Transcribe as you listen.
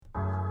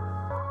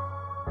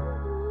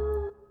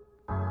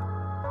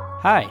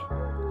Hi,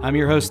 I'm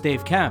your host,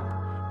 Dave Kemp,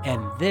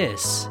 and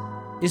this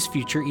is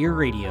Future Ear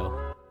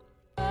Radio.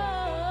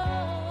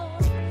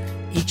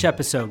 Each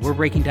episode, we're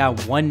breaking down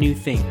one new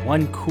thing,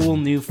 one cool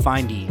new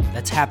finding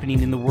that's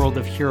happening in the world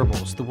of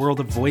hearables, the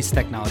world of voice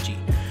technology.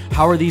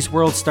 How are these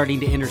worlds starting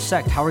to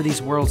intersect? How are these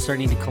worlds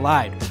starting to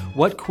collide?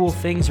 What cool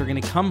things are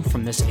going to come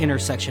from this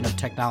intersection of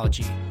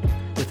technology?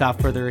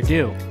 Without further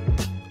ado,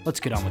 let's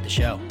get on with the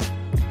show.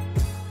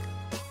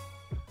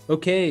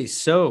 Okay,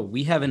 so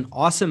we have an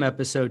awesome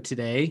episode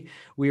today.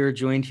 We are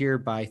joined here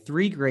by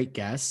three great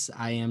guests.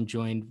 I am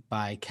joined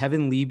by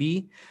Kevin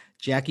Lieby,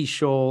 Jackie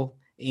Scholl,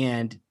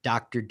 and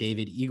Dr.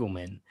 David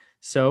Eagleman.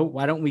 So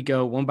why don't we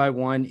go one by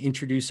one,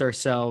 introduce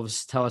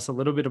ourselves, tell us a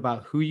little bit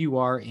about who you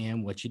are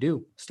and what you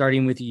do.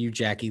 Starting with you,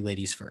 Jackie,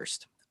 ladies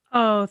first.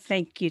 Oh,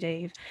 thank you,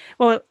 Dave.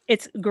 Well,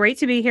 it's great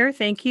to be here.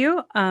 Thank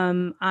you.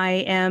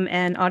 I am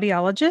an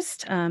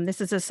audiologist. This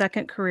is a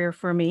second career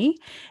for me,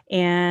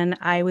 and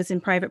I was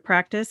in private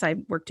practice. I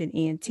worked in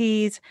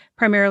ENTs,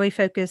 primarily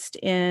focused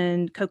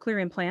in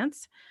cochlear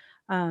implants.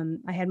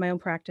 I had my own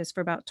practice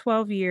for about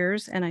 12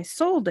 years, and I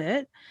sold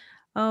it,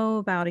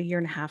 about a year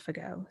and a half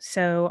ago.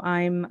 So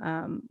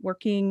I'm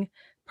working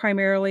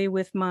primarily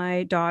with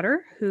my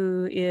daughter,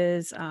 who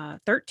is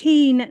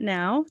 13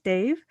 now,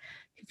 Dave,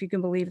 if you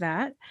can believe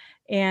that.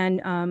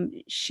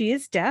 And she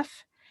is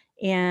deaf.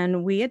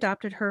 And we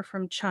adopted her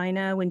from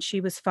China when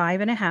she was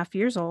 5.5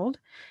 years old.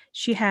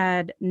 She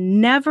had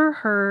never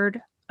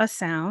heard a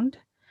sound.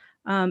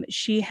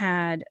 She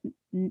had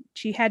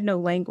no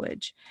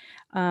language.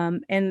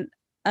 And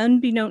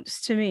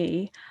unbeknownst to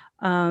me,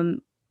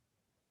 um,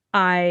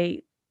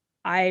 I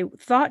I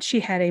thought she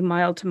had a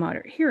mild to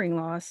moderate hearing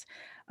loss,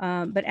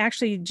 but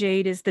actually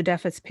Jade is the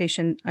deafest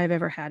patient I've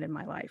ever had in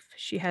my life.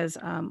 She has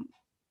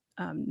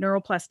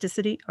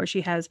neuroplasticity, or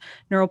she has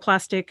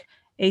neuroplastic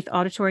eighth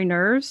auditory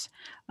nerves,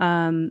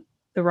 um,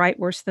 the right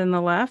worse than the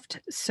left.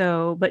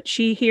 So, but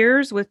she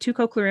hears with two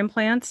cochlear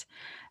implants.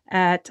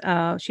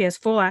 She has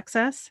full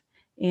access,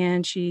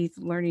 and she's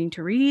learning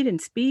to read and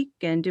speak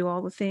and do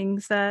all the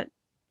things and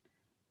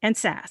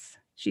sass.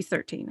 She's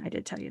 13. I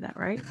did tell you that,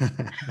 right?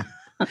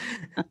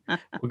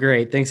 Well,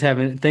 great.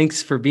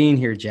 Thanks for being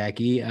here,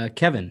 Jackie.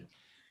 Kevin.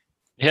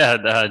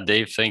 Yeah,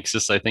 Dave, thanks.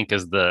 This, I think,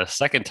 is the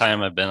second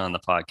time I've been on the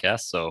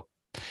podcast. So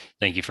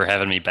thank you for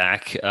having me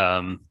back.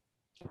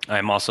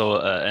 I'm also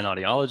an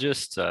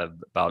audiologist,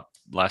 about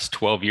last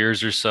 12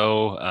 years or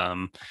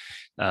so,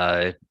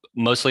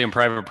 mostly in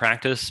private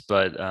practice,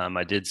 but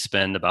I did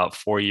spend about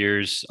 4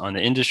 years on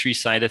the industry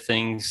side of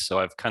things. So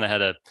I've kind of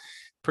had a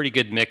pretty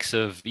good mix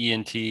of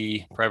ENT,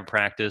 private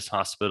practice,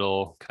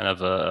 hospital, kind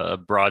of a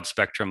broad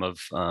spectrum of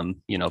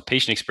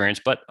patient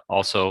experience. But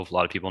also, a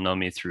lot of people know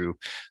me through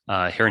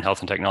Hearing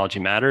Health and Technology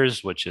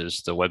Matters, which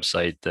is the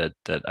website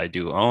that I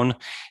do own,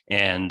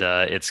 and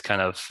it's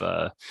kind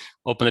of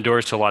opened the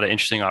doors to a lot of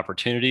interesting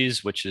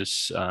opportunities, which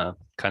is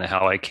kind of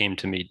how I came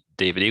to meet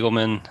David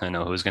Eagleman. I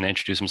know who's going to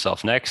introduce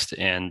himself next,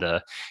 and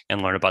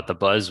learn about the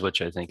Buzz,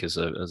 which I think is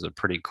a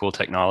pretty cool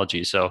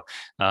technology. So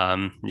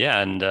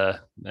again,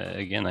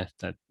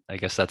 I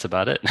guess that's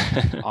about it.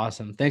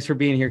 Awesome. Thanks for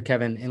being here,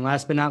 Kevin. And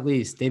last but not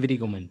least, David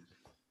Eagleman.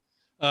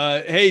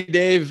 Hey,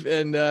 Dave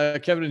and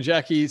Kevin and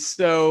Jackie.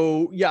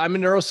 So yeah, I'm a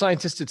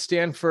neuroscientist at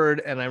Stanford,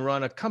 and I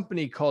run a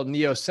company called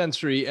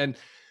Neosensory. And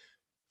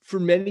for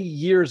many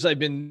years, I've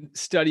been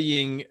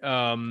studying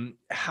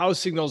how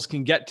signals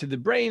can get to the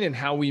brain and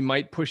how we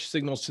might push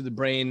signals to the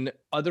brain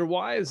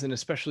otherwise, and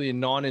especially in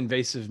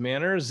non-invasive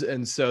manners.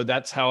 And so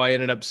that's how I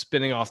ended up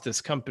spinning off this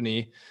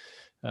company,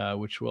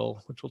 which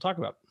we'll talk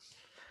about.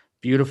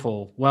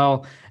 Beautiful.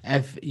 Well,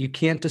 if you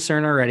can't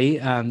discern already,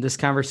 this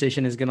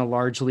conversation is going to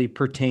largely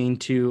pertain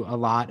to a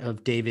lot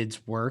of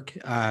David's work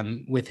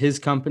with his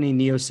company,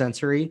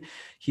 Neosensory.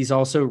 He's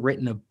also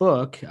written a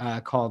book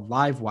called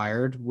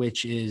Livewired,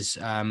 which is,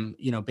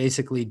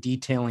 basically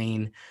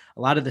detailing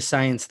a lot of the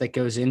science that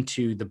goes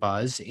into the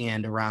Buzz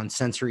and around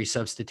sensory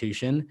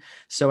substitution.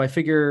 So I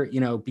figure,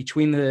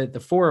 between the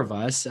four of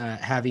us,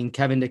 having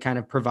Kevin to kind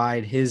of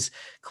provide his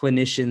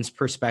clinician's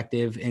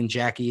perspective, and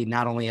Jackie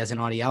not only as an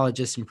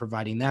audiologist and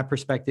providing that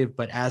perspective,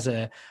 but as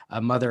a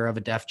mother of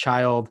a deaf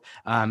child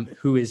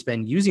who has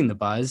been using the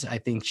Buzz, I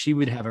think she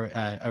would have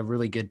a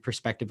really good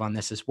perspective on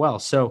this as well.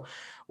 So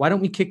why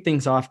don't we kick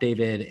things off,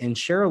 David, and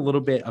share a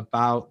little bit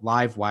about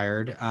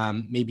Livewired,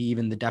 maybe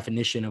even the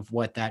definition of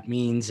what that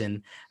means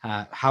and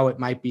how it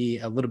might be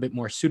a little bit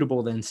more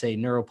suitable than, say,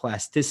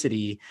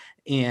 neuroplasticity,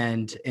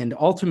 and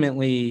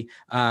ultimately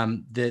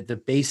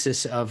the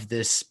basis of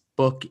this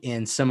book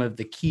and some of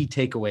the key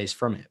takeaways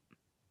from it.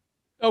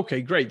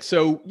 Okay, great.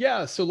 So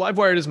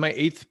Livewired is my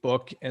 8th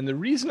book. And the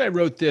reason I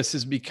wrote this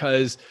is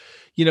because,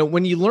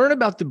 when you learn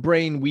about the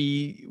brain,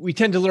 we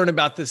tend to learn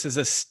about this as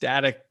a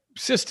static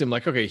system.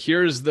 Like, okay,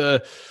 here's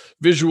the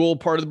visual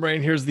part of the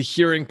brain, here's the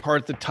hearing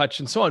part, the touch,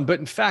 and so on.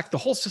 But in fact, the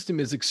whole system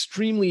is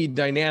extremely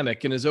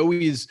dynamic and is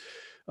always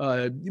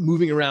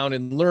moving around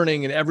and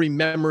learning. And every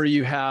memory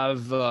you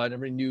have and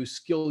every new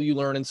skill you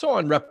learn and so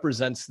on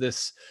represents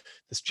this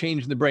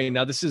change in the brain.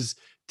 Now, this is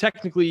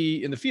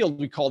technically in the field,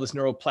 we call this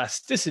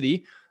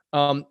neuroplasticity.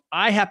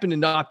 I happen to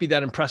not be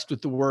that impressed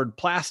with the word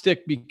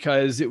plastic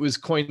because it was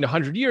coined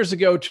 100 years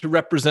ago to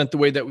represent the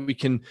way that we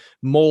can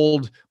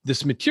mold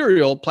this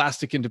material,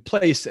 plastic, into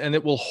place, and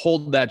it will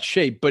hold that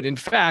shape. But in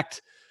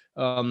fact,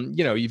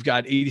 you've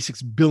got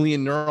 86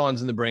 billion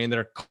neurons in the brain that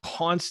are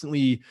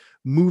constantly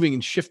moving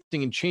and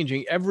shifting and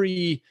changing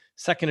every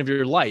second of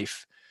your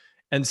life.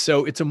 And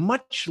so it's a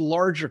much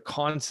larger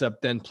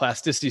concept than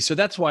plasticity. So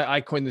that's why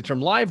I coined the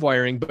term live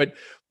wiring, but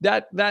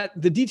that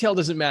the detail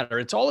doesn't matter.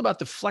 It's all about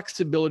the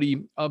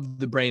flexibility of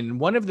the brain. And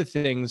one of the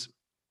things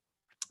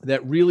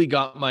that really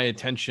got my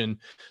attention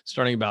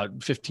starting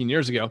about 15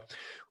 years ago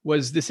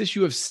was this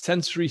issue of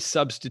sensory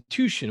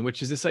substitution,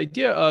 which is this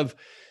idea of,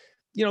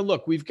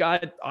 look, we've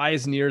got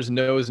eyes and ears,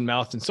 nose and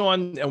mouth and so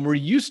on, and we're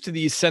used to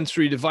these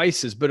sensory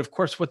devices. But of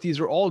course, what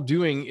these are all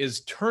doing is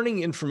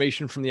turning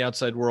information from the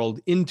outside world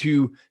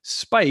into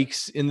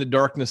spikes in the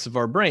darkness of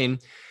our brain.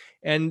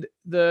 And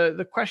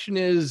the question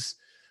is,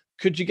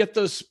 could you get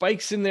those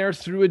spikes in there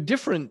through a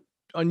different,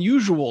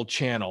 unusual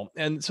channel?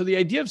 And so the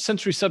idea of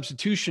sensory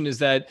substitution is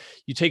that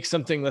you take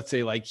something, let's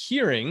say like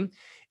hearing,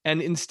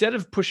 and instead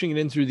of pushing it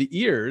in through the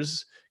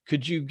ears,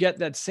 could you get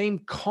that same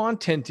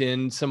content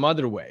in some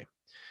other way?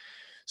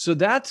 So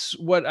that's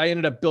what I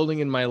ended up building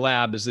in my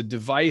lab, is a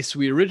device.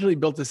 We originally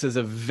built this as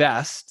a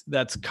vest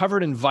that's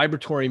covered in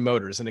vibratory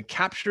motors, and it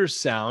captures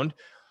sound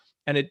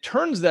and it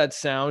turns that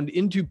sound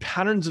into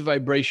patterns of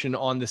vibration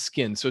on the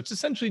skin. So it's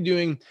essentially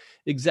doing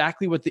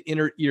exactly what the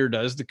inner ear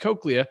does, the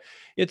cochlea.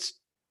 It's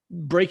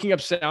breaking up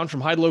sound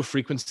from high to low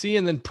frequency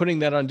and then putting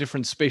that on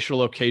different spatial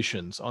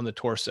locations on the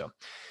torso.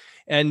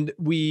 And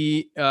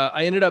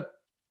I ended up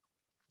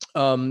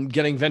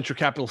getting venture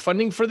capital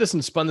funding for this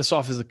and spun this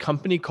off as a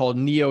company called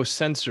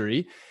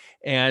Neosensory.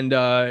 And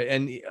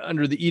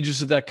under the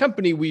aegis of that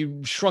company,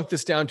 we shrunk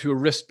this down to a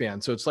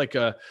wristband. So it's like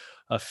a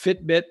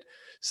Fitbit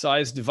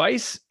sized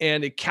device,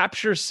 and it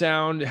captures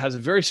sound. It has a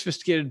very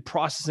sophisticated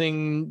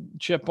processing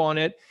chip on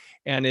it,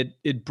 and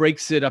it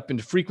breaks it up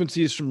into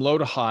frequencies from low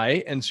to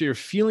high. And so you're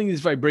feeling these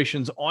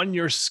vibrations on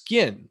your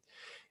skin.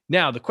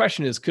 Now, the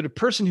question is, could a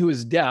person who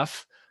is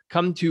deaf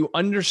come to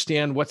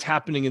understand what's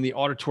happening in the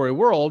auditory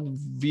world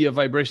via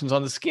vibrations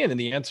on the skin? And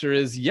the answer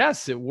is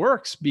yes, it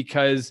works,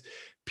 because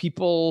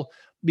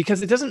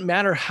it doesn't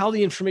matter how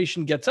the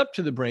information gets up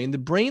to the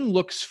brain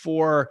looks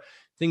for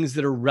things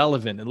that are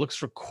relevant. It looks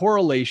for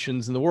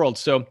correlations in the world.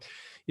 So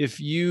if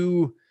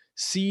you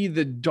see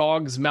the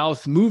dog's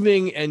mouth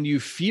moving and you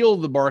feel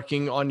the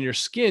barking on your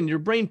skin, your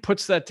brain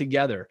puts that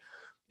together.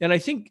 And I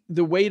think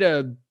the way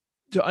to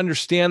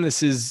understand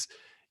this is,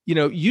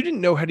 you didn't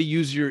know how to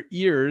use your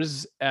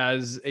ears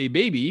as a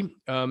baby.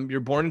 You're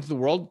born into the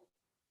world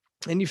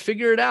and you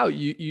figure it out.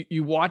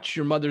 You watch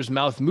your mother's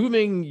mouth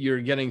moving,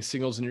 you're getting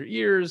signals in your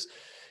ears,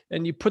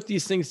 and you put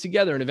these things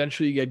together, and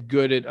eventually you get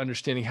good at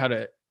understanding how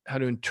to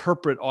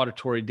interpret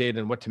auditory data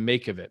and what to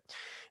make of it.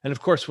 And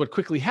of course, what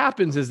quickly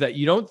happens is that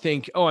you don't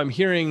think, oh, I'm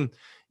hearing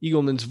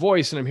Eagleman's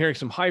voice and I'm hearing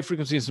some high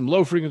frequencies, some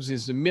low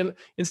frequencies.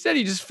 Instead,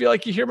 you just feel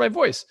like you hear my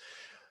voice.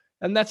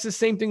 And that's the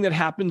same thing that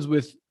happens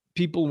with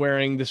people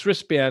wearing this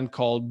wristband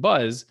called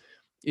Buzz,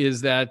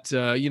 is that,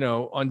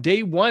 on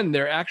day one,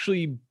 they're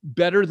actually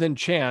better than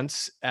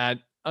chance at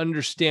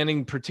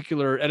understanding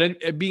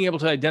at being able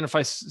to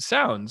identify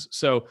sounds.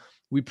 So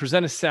we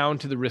present a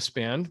sound to the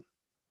wristband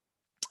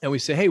and we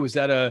say, hey, was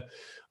that a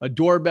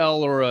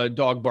doorbell or a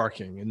dog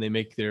barking? And they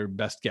make their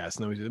best guess.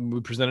 And then we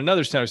present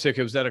another sound. We say,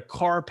 okay, was that a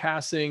car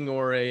passing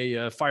or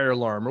a fire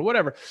alarm or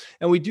whatever?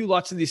 And we do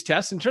lots of these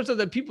tests. And it turns out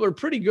that people are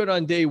pretty good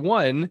on day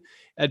one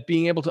at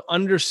being able to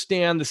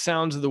understand the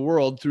sounds of the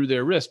world through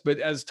their wrist. But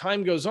as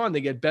time goes on,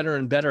 they get better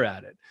and better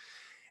at it.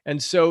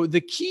 And so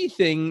the key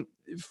thing,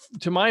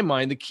 to my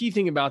mind, the key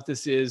thing about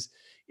this is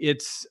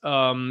it's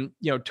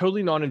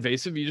totally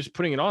non-invasive. You're just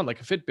putting it on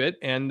like a Fitbit,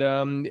 and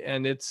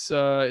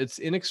it's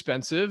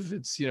inexpensive.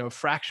 It's a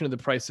fraction of the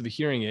price of a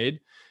hearing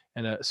aid,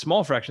 and a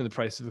small fraction of the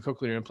price of a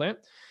cochlear implant.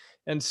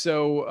 And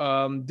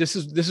so this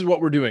is what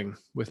we're doing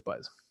with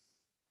Buzz.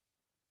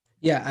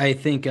 Yeah, I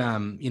think,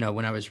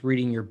 when I was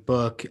reading your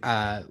book,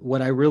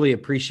 what I really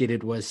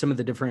appreciated was some of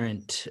the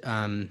different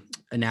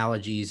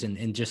analogies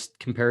and just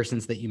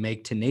comparisons that you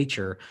make to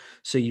nature.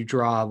 So you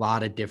draw a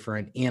lot of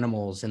different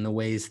animals and the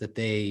ways that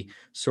they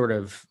sort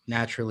of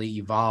naturally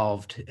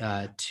evolved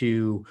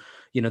to,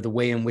 the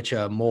way in which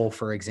a mole,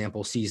 for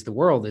example, sees the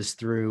world is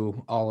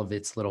through all of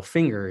its little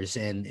fingers.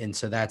 And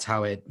so that's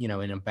how it, in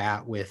a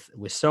bat with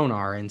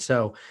sonar. And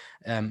so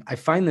I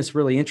find this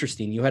really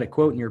interesting. You had a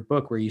quote in your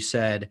book where you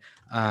said,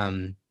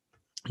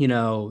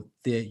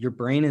 your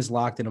brain is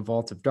locked in a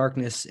vault of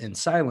darkness and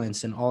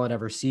silence, and all it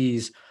ever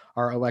sees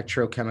are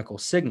electrochemical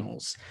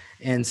signals.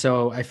 And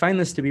so I find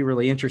this to be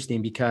really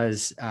interesting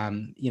because,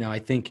 I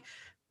think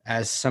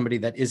as somebody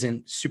that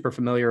isn't super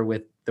familiar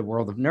with the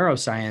world of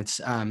neuroscience,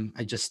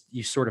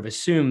 you sort of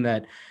assume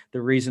that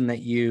the reason that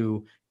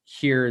you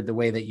hear the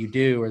way that you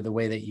do, or the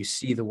way that you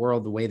see the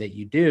world the way that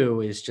you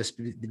do, is just,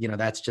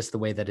 that's just the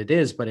way that it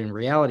is. But in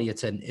reality,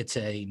 it's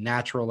a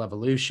natural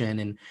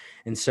evolution.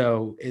 And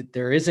so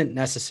there isn't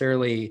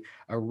necessarily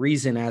a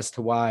reason as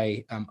to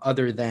why,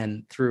 other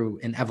than through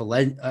an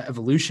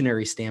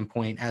evolutionary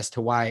standpoint, as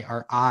to why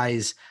our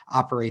eyes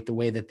operate the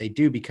way that they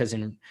do, because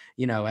in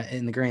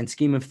the grand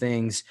scheme of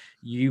things,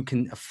 you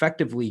can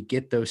effectively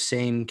get those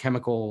same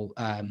chemical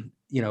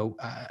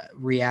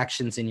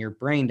reactions in your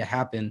brain to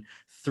happen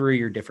through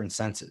your different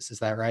senses. Is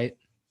that right?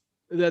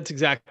 That's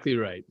exactly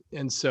right.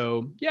 And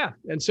so, yeah.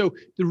 And so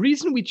the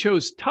reason we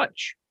chose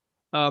touch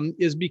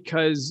is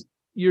because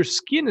your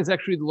skin is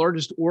actually the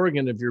largest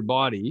organ of your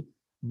body,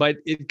 but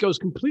it goes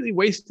completely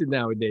wasted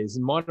nowadays.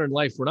 In modern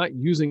life, we're not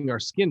using our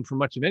skin for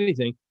much of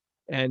anything.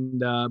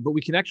 But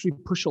we can actually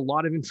push a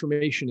lot of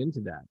information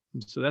into that.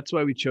 And so that's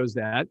why we chose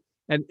that.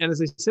 And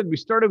as I said, we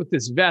started with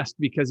this vest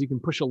because you can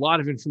push a lot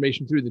of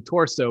information through the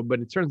torso, but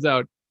it turns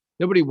out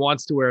nobody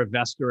wants to wear a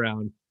vest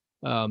around,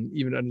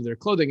 even under their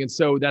clothing. And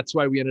so that's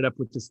why we ended up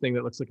with this thing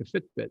that looks like a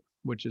Fitbit,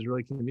 which is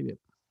really convenient.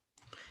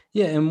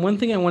 Yeah, and one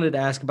thing I wanted to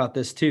ask about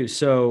this too.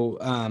 So,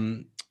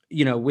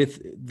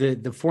 with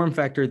the form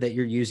factor that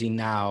you're using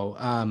now,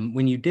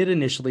 when you did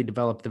initially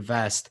develop the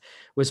vest,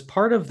 was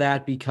part of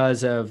that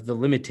because of the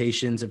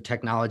limitations of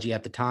technology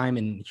at the time?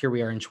 And here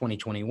we are in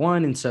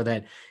 2021, and so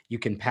that you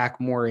can pack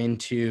more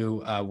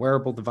into a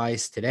wearable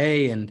device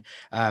today. And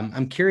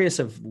I'm curious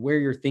of where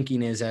your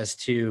thinking is as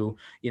to,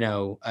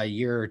 a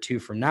year or two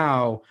from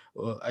now,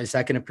 is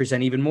that going to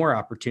present even more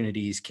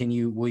opportunities?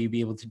 Will you be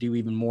able to do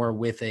even more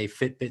with a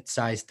Fitbit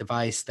sized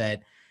device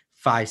that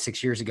 5,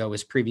 6 years ago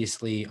was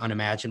previously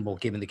unimaginable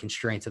given the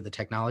constraints of the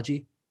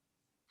technology?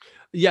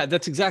 Yeah,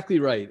 that's exactly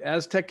right.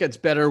 As tech gets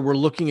better, we're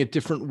looking at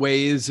different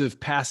ways of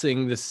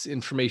passing this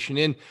information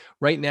in.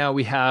 Right now,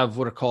 we have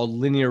what are called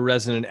linear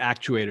resonant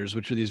actuators,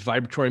 which are these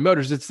vibratory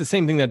motors. It's the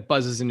same thing that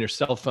buzzes in your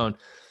cell phone.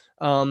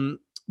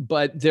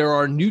 But there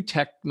are new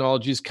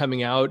technologies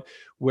coming out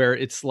where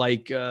it's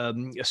like a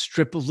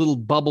strip of little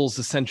bubbles,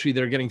 essentially,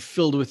 that are getting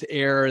filled with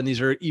air. And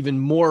these are even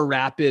more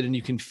rapid, and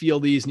you can feel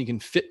these and you can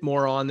fit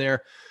more on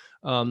there.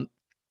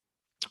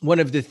 One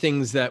of the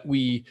things that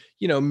we,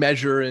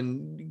 measure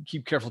and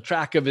keep careful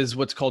track of is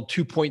what's called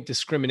 2-point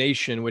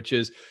discrimination, which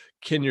is,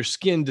 can your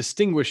skin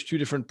distinguish 2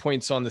 different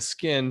points on the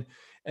skin,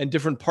 and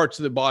different parts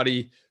of the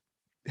body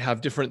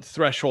have different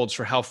thresholds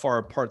for how far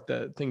apart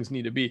the things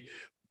need to be.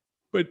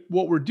 But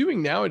what we're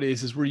doing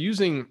nowadays is we're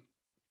using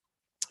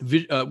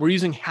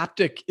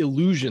haptic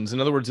illusions, in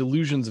other words,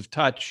 illusions of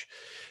touch,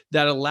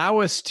 that allow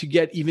us to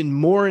get even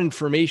more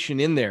information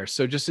in there.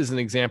 So just as an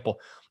example,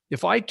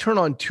 if I turn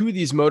on 2 of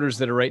these motors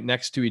that are right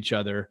next to each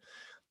other,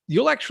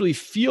 you'll actually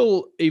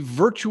feel a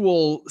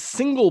virtual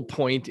single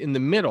point in the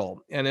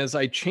middle. And as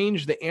I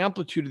change the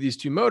amplitude of these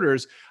 2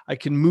 motors, I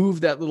can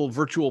move that little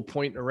virtual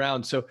point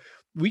around. So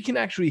we can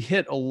actually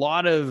hit a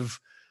lot of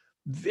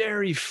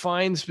very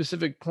fine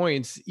specific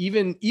points,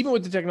 even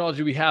with the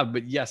technology we have.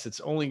 But yes, it's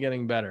only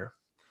getting better.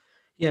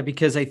 Yeah,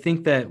 because I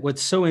think that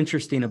what's so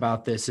interesting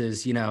about this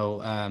is,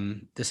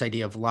 this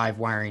idea of live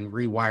wiring,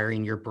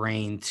 rewiring your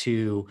brain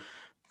to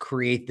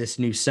create this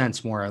new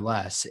sense, more or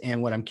less.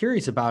 And what I'm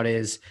curious about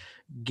is,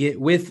 get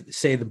with,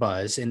 say, the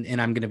Buzz, and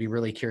I'm going to be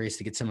really curious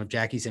to get some of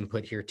Jackie's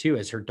input here too,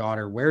 as her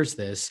daughter wears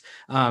this,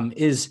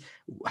 is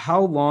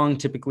how long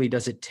typically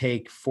does it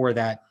take for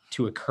that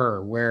to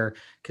occur?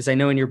 Because I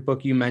know in your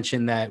book you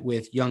mentioned that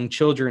with young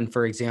children,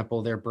 for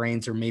example, their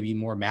brains are maybe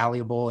more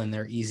malleable and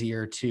they're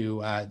easier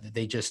to,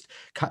 they just,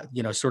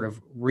 sort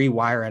of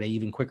rewire at an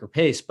even quicker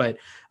pace. But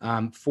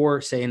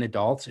for, say, an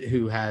adult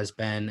who has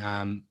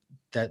been,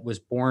 that was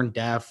born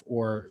deaf,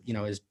 or,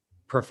 is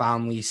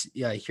profoundly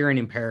hearing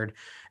impaired,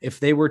 if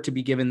they were to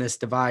be given this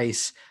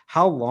device,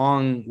 how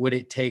long would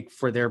it take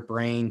for their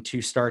brain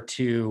to start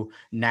to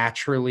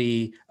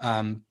naturally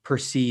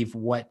perceive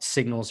what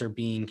signals are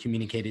being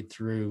communicated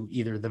through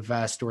either the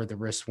vest or the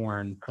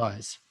wrist-worn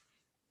Buzz?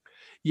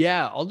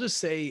 Yeah, I'll just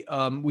say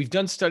we've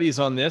done studies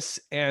on this,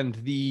 and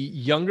the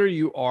younger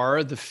you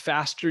are, the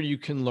faster you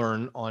can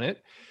learn on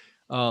it.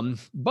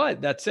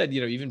 But that said,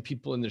 even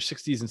people in their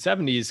 60s and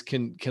 70s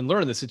can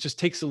learn this. It just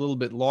takes a little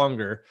bit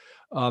longer.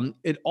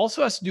 It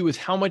also has to do with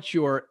how much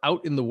you're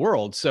out in the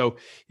world. So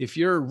if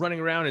you're running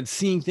around and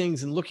seeing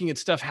things and looking at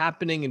stuff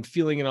happening and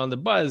feeling it on the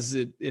Buzz,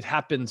 it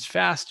happens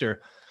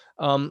faster.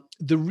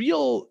 There's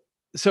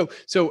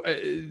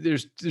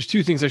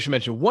 2 things I should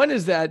mention. One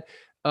is that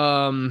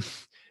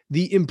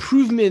the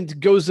improvement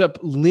goes up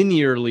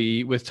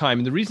linearly with time.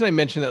 And the reason I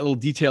mention that little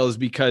detail is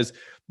because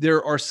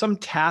there are some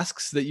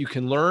tasks that you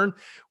can learn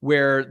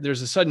where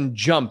there's a sudden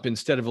jump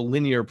instead of a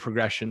linear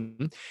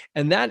progression.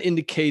 And that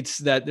indicates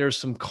that there's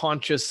some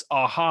conscious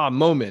aha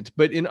moment.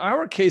 But in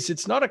our case,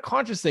 it's not a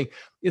conscious thing.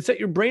 It's that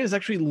your brain is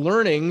actually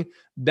learning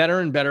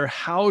better and better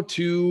how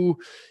to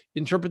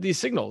interpret these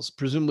signals,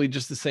 presumably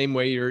just the same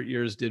way your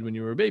ears did when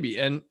you were a baby.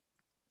 And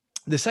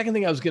the second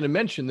thing I was going to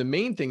mention, the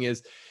main thing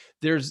is,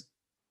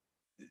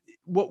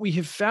 what we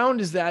have found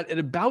is that at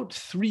about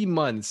 3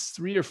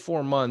 or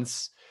 4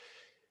 months,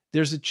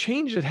 there's a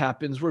change that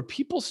happens where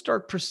people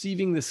start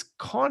perceiving this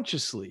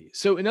consciously.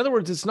 So in other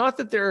words, it's not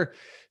that they're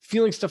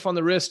feeling stuff on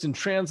the wrist and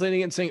translating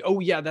it and saying, oh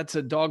yeah, that's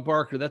a dog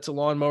bark, or that's a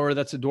lawnmower,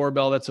 that's a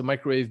doorbell, that's a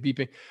microwave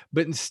beeping.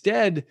 But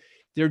instead,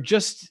 they're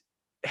just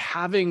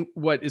having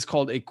what is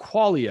called a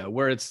qualia,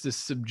 where it's this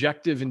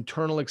subjective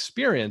internal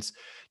experience,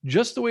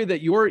 just the way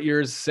that your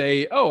ears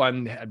say, oh,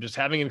 I'm just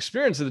having an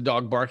experience of the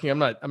dog barking. I'm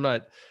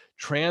not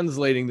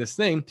translating this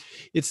thing.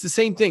 It's the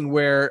same thing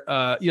where,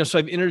 so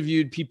I've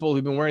interviewed people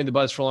who've been wearing the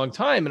Buzz for a long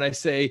time. And I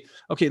say,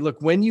 okay, look,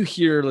 when you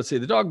hear, let's say,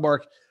 the dog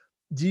bark,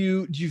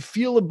 do you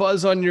feel a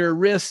buzz on your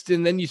wrist?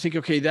 And then you think,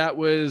 okay,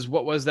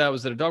 what was that?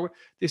 Was that a dog bark?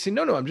 They say,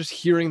 no, I'm just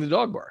hearing the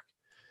dog bark.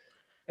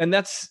 And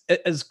that's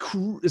as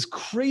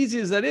crazy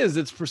as that is.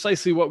 It's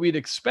precisely what we'd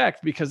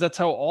expect, because that's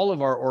how all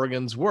of our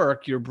organs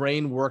work. Your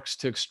brain works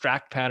to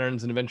extract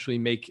patterns and eventually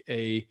make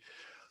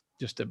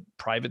just a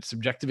private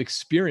subjective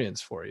experience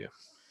for you.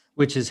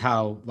 Which is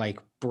how like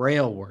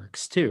Braille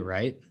works too,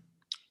 right?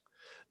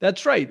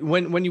 That's right.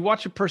 When you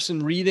watch a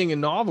person reading a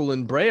novel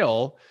in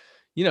Braille,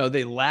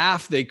 they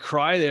laugh, they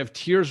cry, they have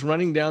tears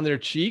running down their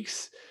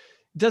cheeks.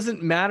 It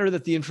doesn't matter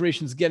that the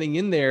information's getting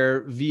in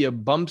there via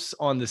bumps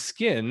on the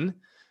skin.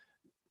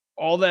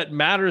 All that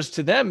matters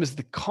to them is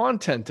the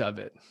content of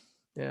it.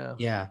 Yeah.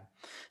 Yeah.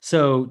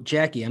 So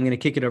Jackie, I'm going to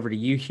kick it over to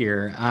you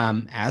here.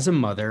 As a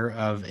mother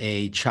of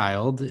a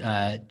child,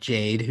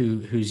 Jade,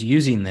 who's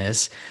using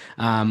this,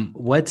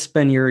 what's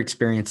been your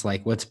experience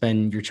like? What's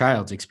been your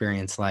child's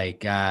experience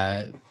like?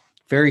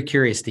 Very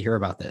curious to hear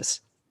about this.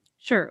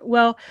 Sure.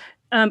 Well,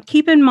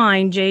 keep in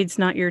mind, Jade's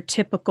not your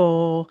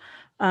typical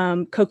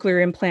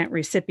cochlear implant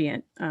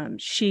recipient.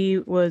 She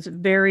was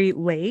very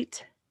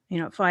late,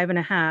 at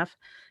 5.5,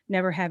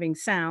 never having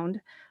sound,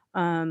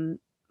 having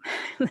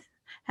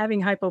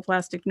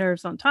hypoplastic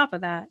nerves on top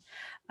of that.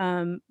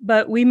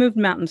 But we moved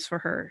mountains for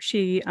her.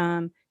 She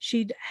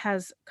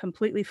has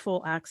completely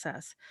full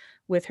access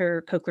with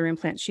her cochlear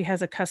implant. She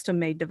has a custom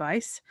made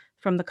device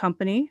from the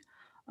company,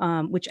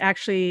 which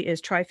actually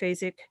is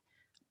triphasic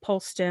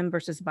pulse stem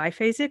versus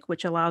biphasic,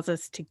 which allows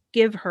us to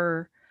give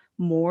her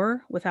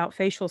more without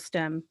facial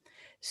stem.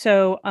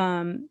 So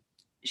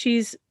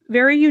she's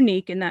very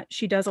unique in that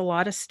she does a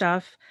lot of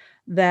stuff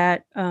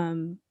that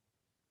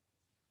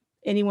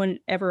anyone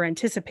ever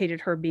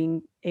anticipated her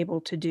being able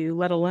to do,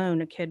 let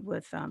alone a kid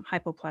with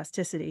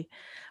hypoplasticity.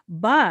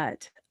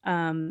 But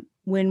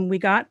when we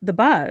got the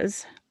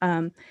Buzz,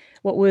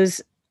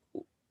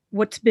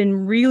 what's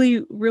been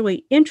really,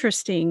 really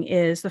interesting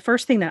is the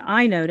first thing that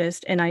I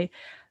noticed, and I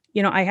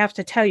have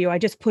to tell you, I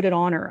just put it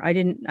on her. I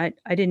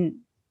didn't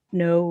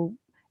know.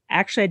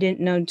 Actually, I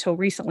didn't know until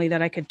recently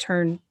that I could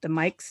turn the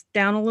mics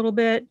down a little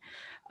bit.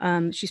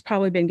 She's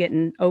probably been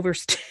getting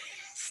overstamped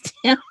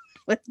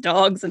with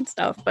dogs and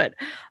stuff, but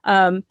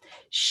the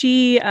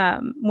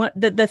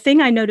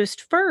thing I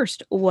noticed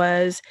first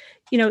was,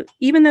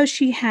 even though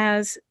she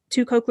has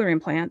 2 cochlear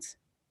implants,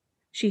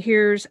 she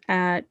hears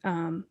at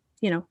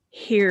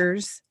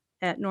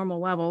normal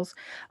levels.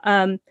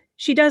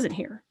 She doesn't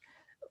hear.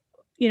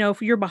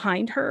 If you're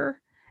behind her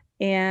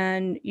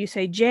and you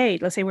say,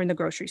 Jade, let's say we're in the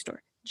grocery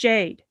store,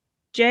 Jade,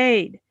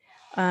 sometimes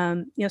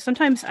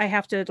I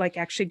have to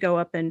actually go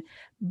up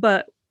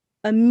but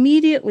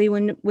immediately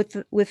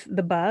with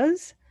the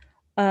Buzz,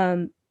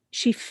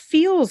 she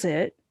feels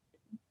it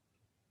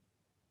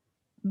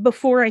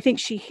before I think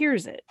she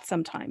hears it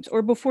sometimes,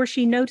 or before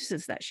she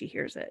notices that she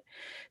hears it.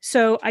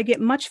 So I get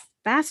much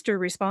faster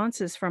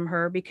responses from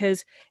her,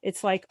 because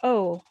it's like,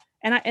 oh,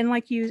 and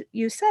like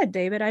you said,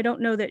 David, I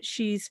don't know that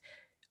she's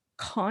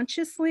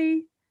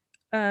consciously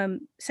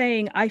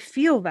saying, I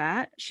feel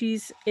that.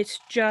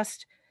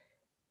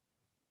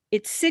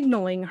 It's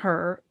signaling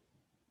her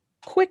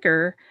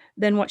quicker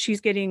than what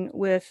she's getting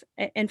with,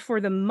 and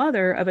for the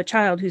mother of a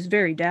child who's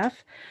very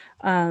deaf,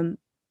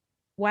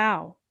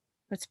 wow,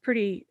 that's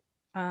pretty,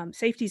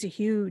 safety's a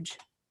huge,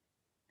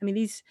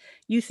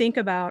 you think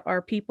about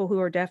our people who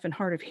are deaf and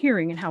hard of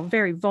hearing and how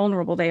very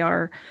vulnerable they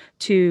are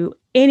to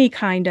any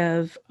kind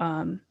of,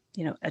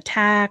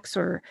 attacks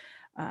or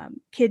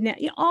kidnap,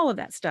 all of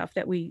that stuff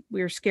that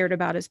we're scared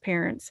about as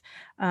parents.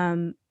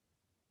 That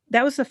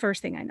was the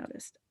first thing I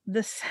noticed.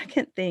 The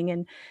second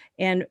thing,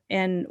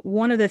 and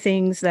one of the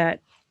things that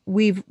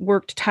we've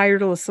worked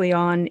tirelessly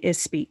on is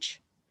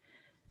speech.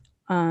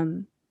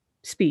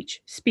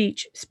 Speech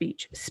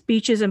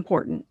is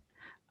important.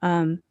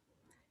 And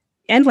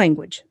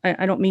language.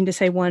 I don't mean to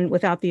say one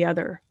without the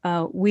other.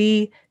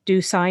 We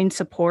do sign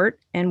support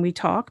and we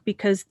talk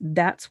because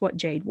that's what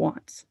Jade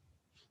wants.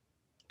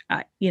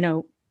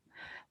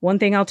 One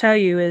thing I'll tell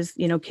you is,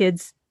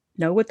 kids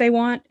know what they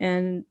want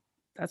and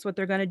that's what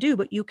they're going to do,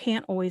 but you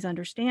can't always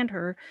understand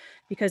her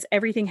because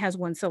everything has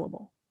one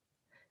syllable.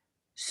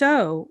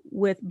 So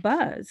with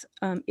Buzz,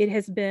 it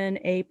has been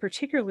a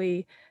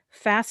particularly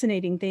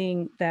fascinating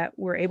thing that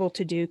we're able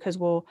to do, because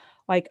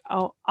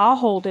I'll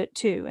hold it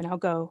too and I'll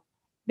go,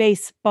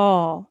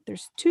 baseball.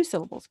 There's 2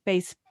 syllables,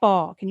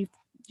 baseball. Do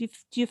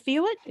you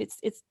feel it?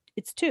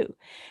 It's 2.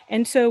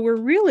 And so we're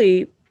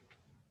really,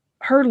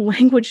 her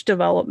language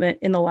development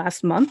in the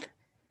last month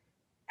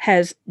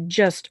has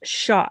just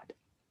shot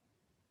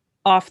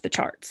off the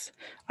charts.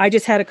 I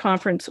just had a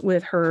conference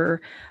with her.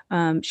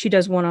 She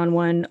does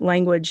one-on-one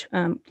language,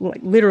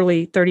 like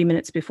literally 30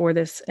 minutes before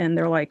this. And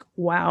they're like,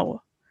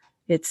 wow,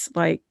 it's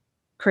like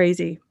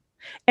crazy.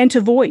 And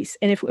to voice.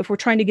 And if we're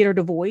trying to get her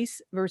to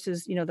voice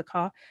versus, the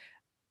cough,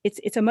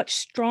 it's a much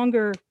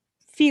stronger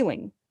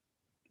feeling,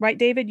 right,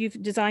 David?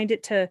 You've designed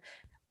it to,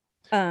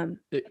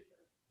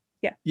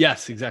 yeah.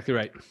 Yes, exactly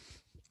right.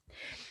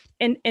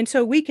 And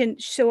so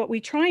what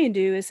we try and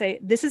do is say,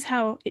 this is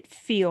how it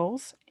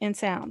feels and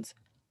sounds.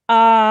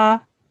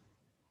 And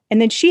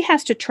then she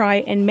has to try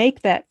and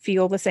make that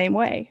feel the same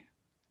way.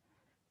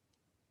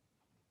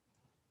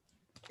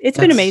 It's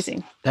been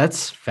amazing.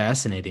 That's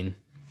fascinating.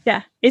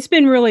 Yeah, it's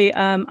been really,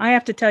 I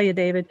have to tell you,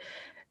 David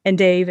and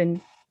Dave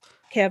and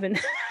Kevin,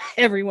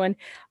 everyone,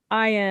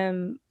 I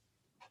am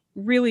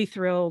really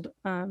thrilled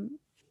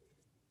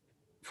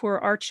for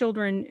our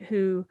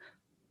children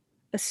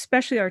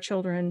especially our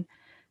children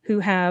who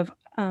have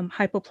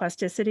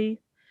hypoplasticity.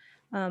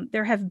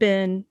 There have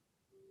been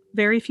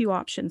very few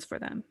options for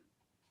them.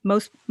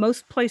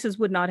 Most places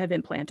would not have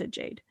implanted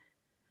Jade.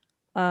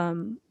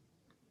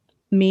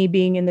 Me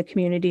being in the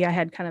community, I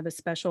had kind of a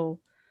special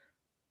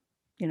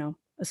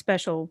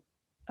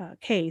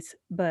case,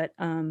 but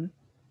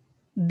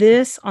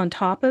this on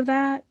top of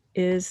that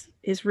is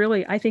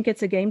really, I think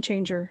it's a game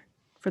changer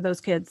for those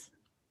kids.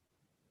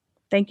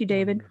 Thank you,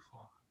 David.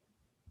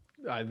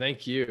 Wonderful.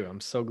 Thank you. I'm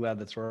so glad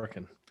that's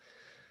working.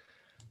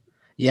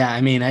 Yeah,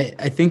 I mean, I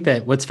think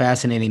that what's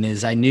fascinating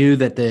is I knew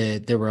that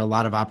there were a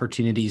lot of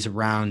opportunities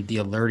around the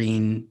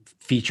alerting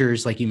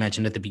features, like you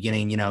mentioned at the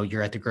beginning.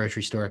 You're at the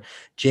grocery store,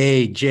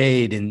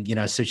 Jade,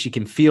 and so she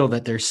can feel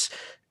that there's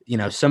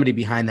somebody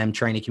behind them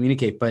trying to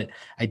communicate. But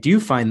I do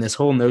find this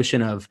whole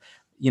notion of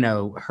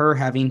her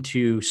having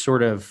to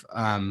sort of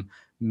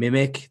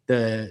mimic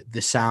the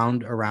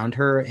sound around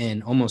her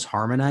and almost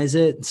harmonize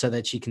it so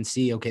that she can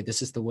see, okay,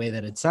 this is the way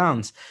that it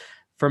sounds.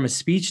 From a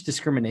speech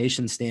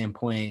discrimination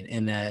standpoint,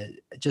 and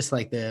just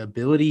like the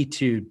ability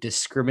to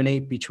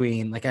discriminate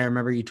between, like I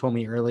remember you told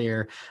me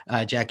earlier,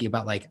 Jackie,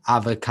 about like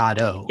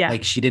avocado. Yeah.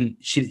 Like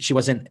she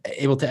wasn't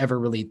able to ever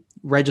really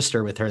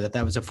register with her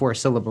that was a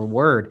 4-syllable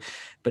word,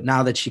 but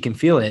now that she can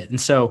feel it.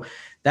 And so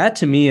that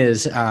to me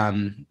is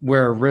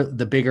where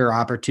the bigger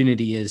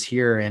opportunity is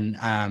here. And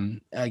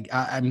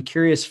I'm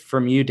curious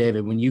from you,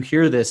 David, when you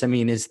hear this, I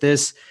mean, is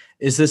this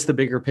the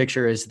bigger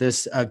picture? Is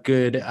this a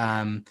good,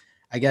 I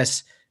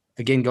guess,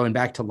 again, going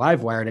back to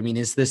Livewired, I mean,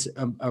 is this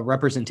a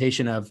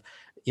representation of,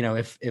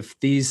 if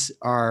these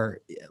are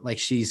like,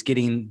 she's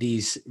getting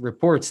these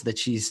reports that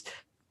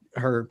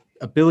her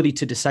ability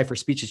to decipher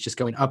speech is just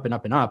going up and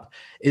up and up.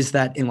 Is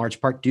that in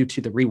large part due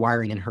to the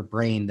rewiring in her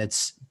brain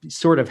that's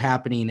sort of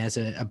happening as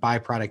a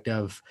byproduct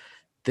of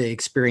the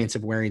experience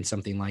of wearing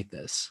something like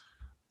this?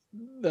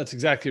 That's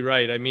exactly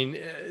right. I mean,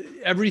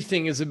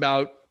 everything is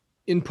about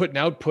input and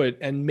output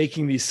and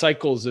making these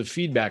cycles of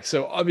feedback.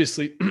 So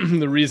obviously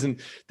the reason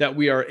that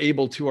we are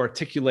able to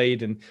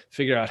articulate and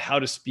figure out how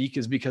to speak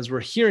is because we're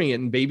hearing it,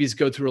 and babies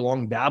go through a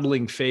long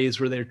babbling phase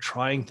where they're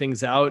trying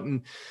things out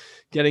and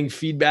getting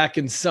feedback,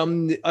 and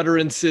some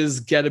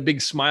utterances get a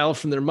big smile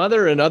from their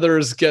mother and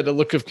others get a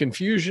look of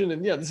confusion.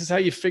 And yeah, this is how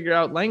you figure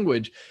out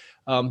language.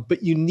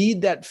 But you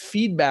need that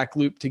feedback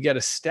loop to get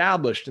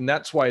established. And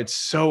that's why it's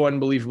so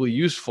unbelievably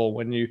useful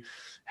when you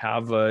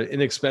have an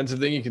inexpensive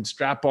thing you can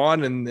strap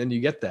on and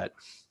you get that.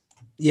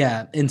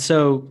 Yeah. And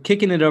so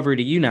kicking it over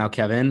to you now,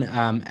 Kevin,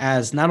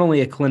 as not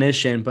only a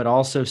clinician, but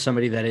also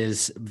somebody that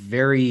is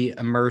very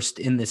immersed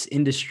in this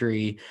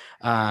industry,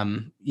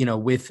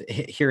 with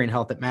Hearing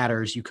Health That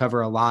Matters, you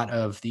cover a lot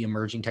of the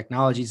emerging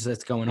technologies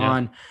that's going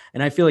on.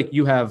 And I feel like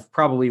you have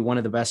probably one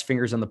of the best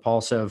fingers on the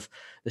pulse of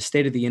the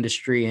state of the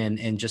industry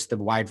and just the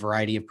wide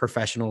variety of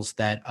professionals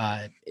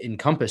that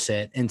encompass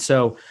it. And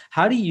so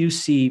how do you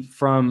see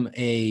from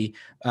a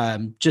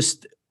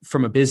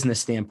business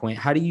standpoint,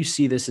 how do you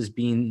see this as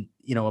being,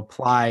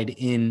 applied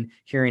in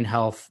hearing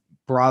health,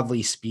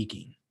 broadly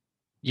speaking?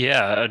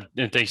 Yeah.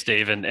 And thanks,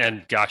 Dave.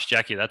 And gosh,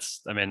 Jackie,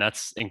 that's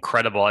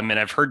incredible. I mean,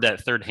 I've heard that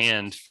third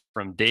hand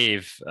from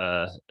Dave,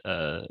 the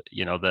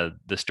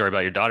story about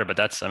your daughter, but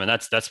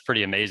that's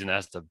pretty amazing.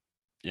 That's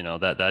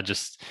that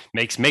just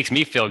makes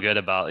me feel good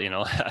about,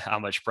 how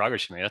much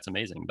progress you made. That's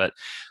amazing. But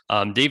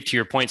Dave, to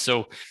your point,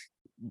 so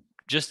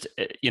just,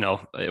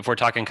 if we're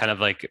talking kind of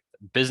like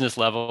business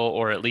level,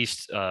 or at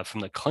least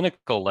from the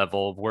clinical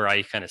level, where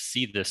I kind of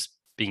see this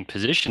being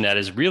positioned at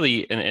is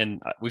really,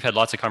 and we've had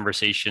lots of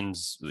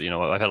conversations,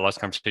 I've had lots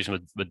of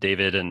conversations with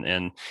David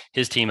and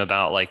his team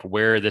about like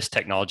where this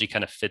technology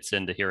kind of fits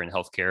into here in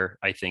healthcare,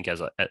 I think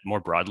more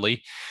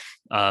broadly.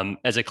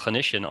 As a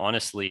clinician,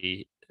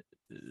 honestly,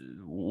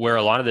 where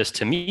a lot of this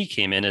to me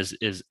came in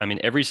is I mean,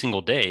 every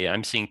single day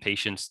I'm seeing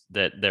patients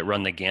that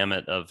run the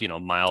gamut of,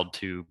 mild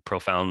to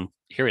profound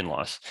hearing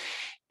loss.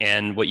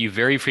 And what you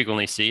very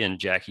frequently see, and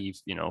Jackie,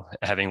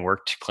 having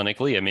worked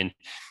clinically, I mean,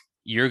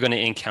 you're going to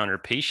encounter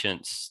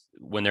patients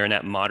when they're in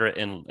that moderate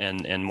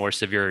and more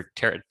severe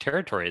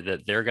territory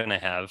that they're going to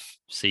have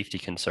safety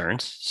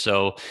concerns.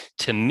 So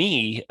to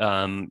me,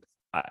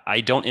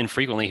 I don't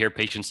infrequently hear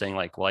patients saying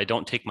like, well, I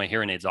don't take my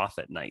hearing aids off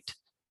at night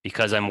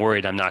because I'm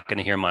worried I'm not going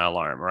to hear my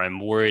alarm, or I'm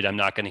worried I'm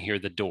not going to hear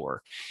the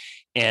door.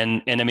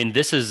 And I mean,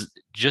 this is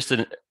just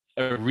a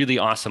really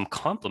awesome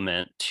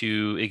complement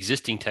to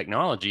existing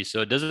technology.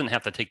 So it doesn't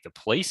have to take the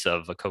place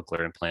of a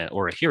cochlear implant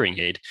or a hearing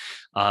aid.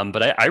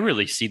 But I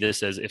really see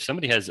this as, if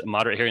somebody has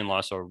moderate hearing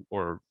loss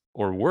or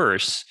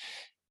worse,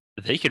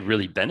 they could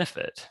really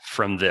benefit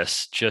from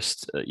this,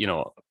 just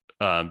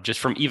just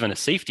from even a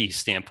safety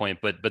standpoint.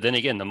 But then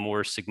again, the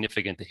more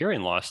significant the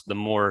hearing loss, the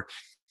more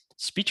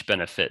speech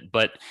benefit.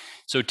 But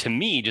so to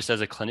me, just as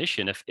a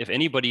clinician, if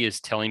anybody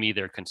is telling me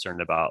they're concerned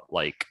about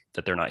like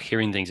that they're not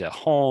hearing things at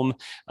home,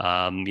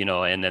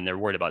 and then they're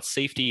worried about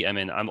safety, I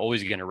mean, I'm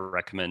always going to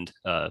recommend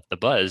the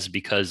Buzz,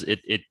 because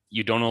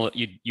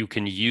you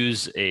can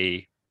use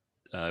a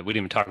we didn't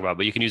even talk about,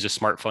 but you can use a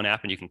smartphone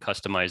app and you can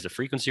customize the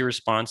frequency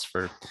response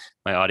for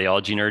my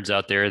audiology nerds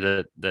out there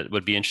that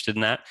would be interested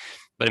in that.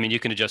 But I mean, you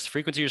can adjust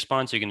frequency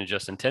response, you can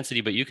adjust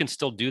intensity, but you can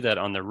still do that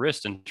on the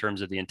wrist in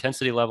terms of the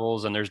intensity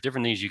levels. And there's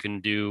different things you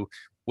can do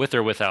with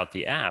or without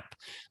the app.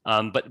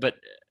 But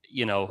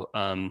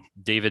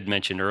David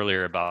mentioned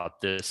earlier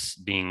about this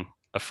being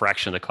a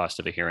fraction of the cost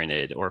of a hearing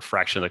aid or a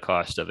fraction of the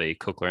cost of a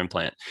cochlear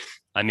implant.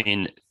 I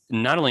mean,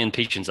 not only in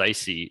patients I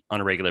see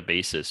on a regular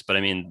basis, but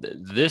I mean,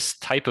 this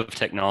type of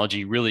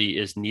technology really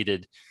is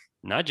needed,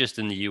 not just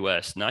in the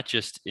US, not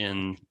just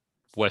in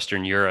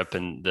Western Europe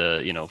and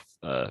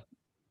the,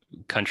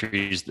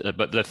 countries,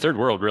 but the third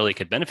world really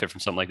could benefit from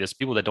something like this.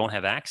 People that don't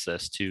have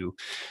access to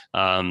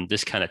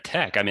this kind of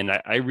tech. I mean,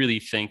 I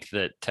really think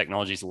that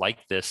technologies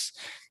like this,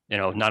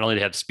 not only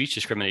to have speech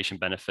discrimination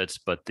benefits,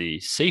 but the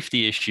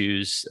safety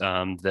issues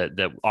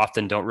that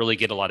often don't really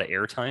get a lot of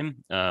airtime.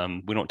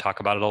 We don't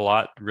talk about it a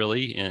lot,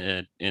 really,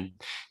 in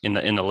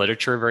the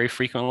literature very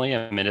frequently.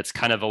 I mean, it's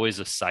kind of always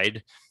a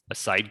side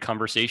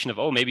conversation of,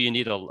 oh, maybe you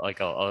need a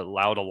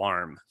loud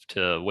alarm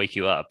to wake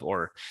you up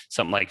or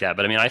something like that.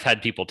 But I mean, I've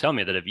had people tell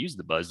me that have used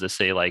the Buzz to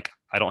say like,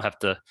 I don't have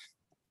to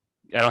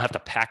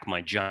pack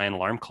my giant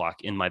alarm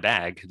clock in my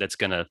bag that's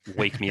going to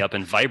wake me up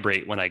and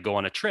vibrate when I go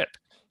on a trip.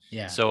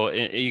 Yeah. So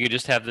you could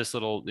just have this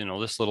little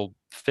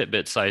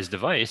Fitbit sized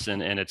device,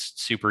 and it's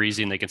super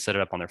easy, and they can set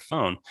it up on their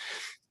phone.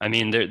 I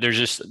mean, there's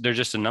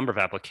just a number of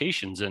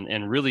applications,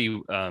 and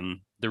really,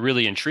 the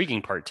really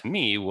intriguing part to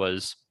me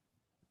was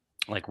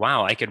like,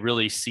 wow, I could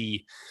really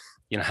see,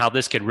 how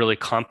this could really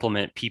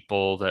complement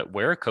people that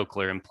wear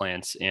cochlear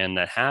implants and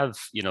that have,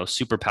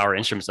 superpower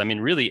instruments. I mean,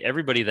 really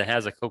everybody that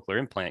has a cochlear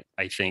implant,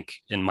 I think,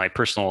 in my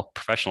personal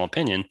professional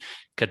opinion,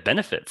 could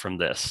benefit from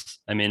this.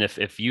 I mean,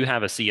 if you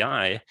have a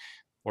CI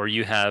or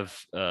you have,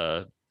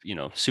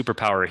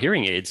 superpower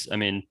hearing aids, I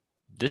mean,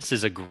 this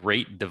is a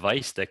great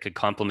device that could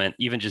complement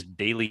even just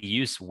daily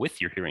use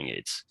with your hearing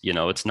aids.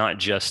 It's not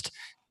just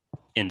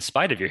in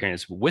spite of your hearing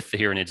aids, with the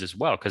hearing aids as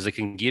well, because it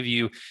can give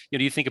you,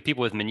 you think of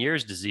people with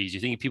Meniere's disease, you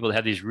think of people that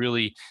have these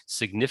really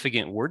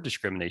significant word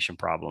discrimination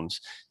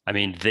problems. I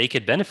mean, they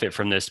could benefit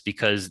from this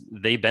because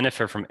they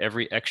benefit from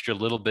every extra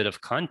little bit of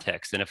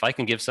context. And if I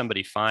can give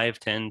somebody 5,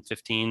 10,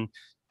 15,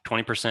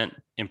 20%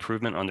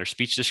 improvement on their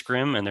speech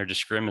discrim, and their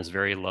discrim is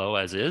very low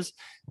as is,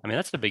 I mean,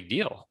 that's a big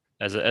deal.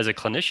 As a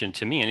clinician,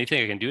 to me,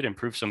 anything I can do to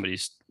improve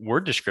somebody's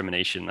word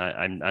discrimination,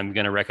 I'm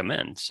going to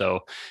recommend.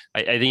 So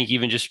I think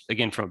even just,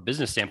 again, from a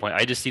business standpoint,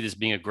 I just see this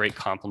being a great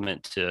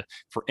complement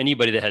for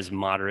anybody that has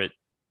moderate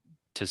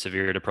to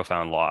severe to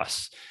profound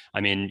loss.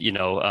 I mean,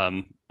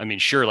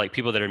 sure, like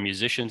people that are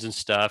musicians and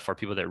stuff, or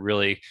people that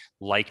really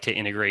like to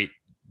integrate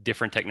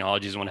different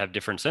technologies and want to have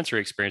different sensory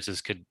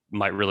experiences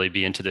might really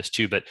be into this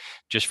too. But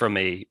just from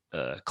a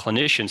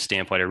clinician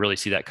standpoint, I really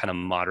see that kind of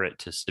moderate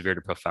to severe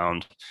to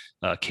profound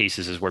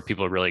cases is where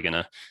people are really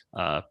going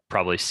to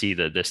probably see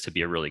this to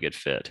be a really good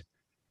fit.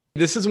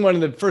 This is one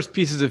of the first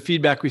pieces of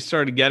feedback we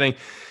started getting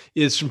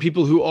is from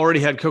people who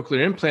already had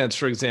cochlear implants,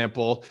 for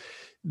example.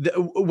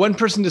 One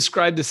person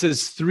described this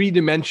as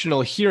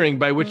 3-dimensional hearing,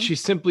 by which she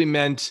simply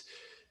meant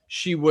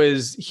she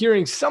was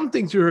hearing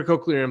something through her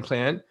cochlear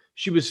implant.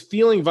 She was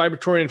feeling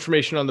vibratory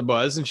information on the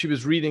Buzz, and she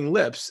was reading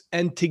lips.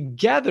 And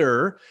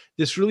together,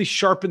 this really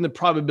sharpened the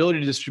probability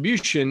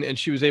distribution, and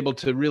she was able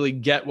to really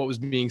get what was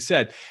being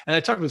said. And I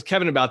talked with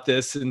Kevin about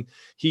this, and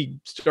he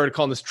started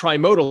calling this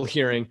trimodal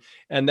hearing.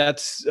 And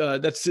that's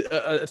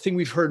a thing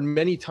we've heard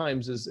many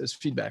times as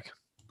feedback.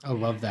 I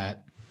love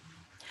that.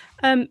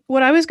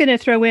 What I was going to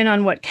throw in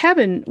on what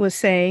Kevin was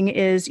saying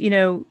is,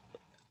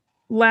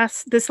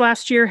 this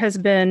last year has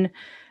been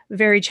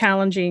very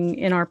challenging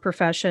in our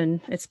profession.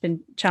 It's been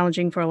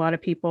challenging for a lot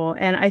of people.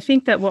 And I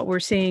think that what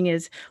we're seeing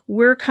is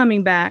we're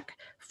coming back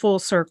full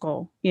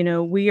circle.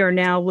 We are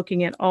now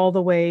looking at all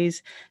the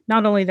ways,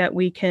 not only that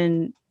we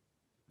can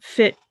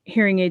fit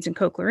hearing aids and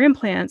cochlear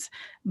implants,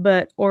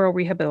 but oral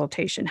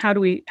rehabilitation. How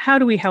do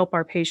we help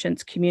our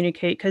patients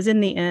communicate? Because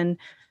in the end,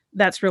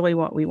 that's really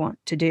what we want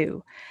to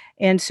do.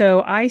 And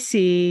so I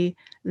see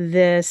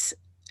this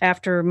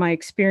after my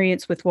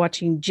experience with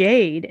watching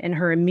Jade and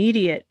her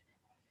immediate,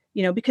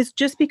 because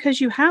just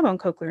because you have on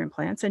cochlear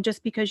implants and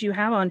just because you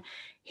have on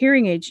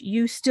hearing aids,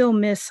 you still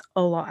miss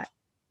a lot.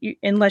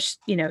 Unless,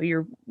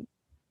 you're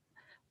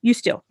you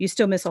still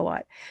miss a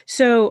lot.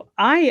 So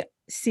I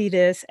see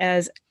this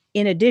as,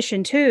 in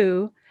addition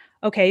to,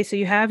 okay, so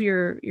you have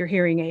your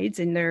hearing aids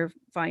and they're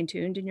fine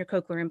tuned and your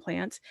cochlear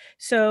implants.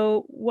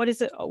 So what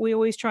is it we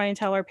always try and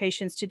tell our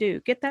patients to do?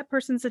 Get that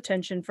person's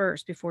attention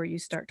first before you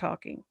start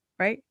talking,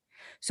 right?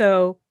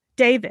 So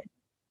David,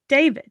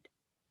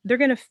 they're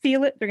going to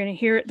feel it, they're going to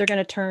hear it, they're going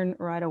to turn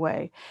right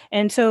away.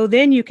 And so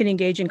then you can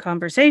engage in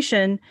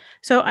conversation.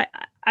 So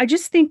I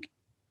just think,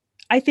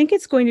 I think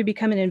it's going to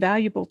become an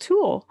invaluable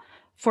tool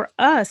for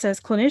us as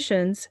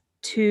clinicians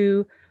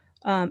to,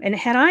 and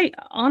had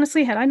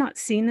I not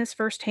seen this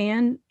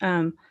firsthand,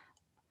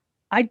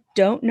 I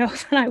don't know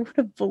that I would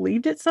have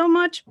believed it so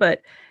much,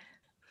 but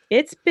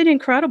it's been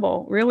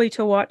incredible really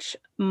to watch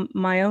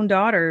my own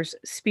daughter's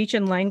speech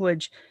and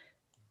language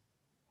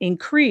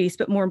increase,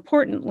 but more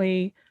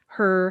importantly,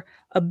 her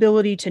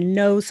ability to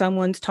know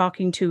someone's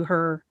talking to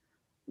her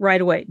right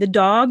away. The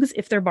dogs,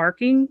 if they're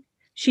barking,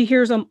 she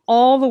hears them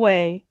all the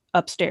way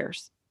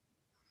upstairs.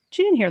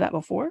 She didn't hear that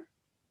before.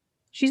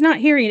 She's not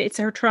hearing it. It's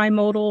her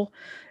trimodal,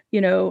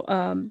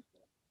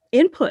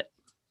 input.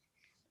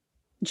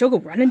 And she'll go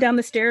running down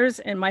the stairs.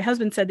 And my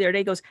husband said the other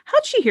day, goes,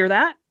 how'd she hear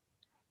that?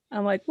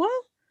 I'm like, well,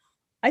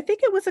 I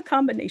think it was a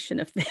combination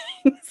of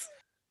things.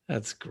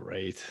 That's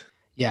great.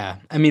 Yeah,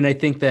 I mean, I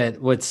think that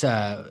what's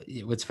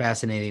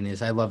fascinating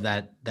is I love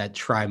that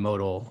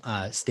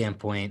trimodal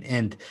standpoint,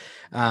 and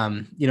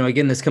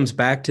again, this comes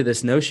back to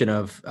this notion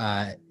of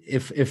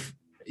if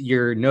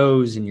your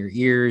nose and your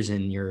ears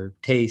and your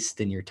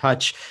taste and your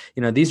touch,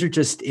 these are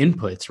just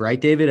inputs,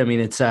 right, David? I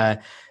mean,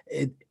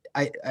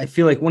 I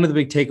feel like one of the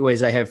big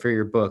takeaways I have for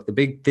your book, the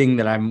big thing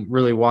that I'm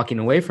really walking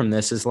away from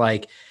this is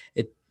like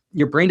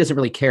your brain doesn't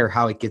really care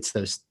how it gets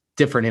those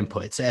different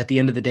inputs. At the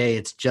end of the day,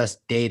 it's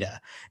just data.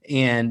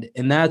 And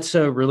that's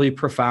a really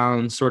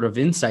profound sort of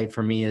insight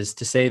for me, is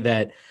to say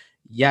that,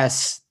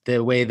 yes,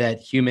 the way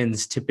that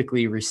humans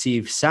typically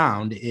receive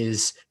sound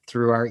is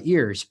through our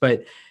ears,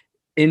 but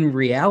in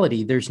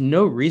reality, there's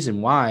no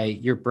reason why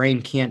your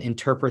brain can't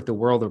interpret the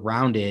world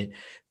around it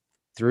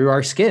through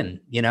our skin,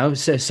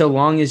 so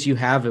long as you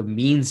have a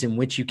means in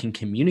which you can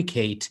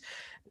communicate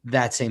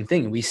that same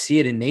thing. We see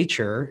it in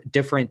nature.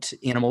 Different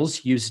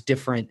animals use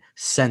different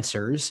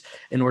sensors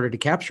in order to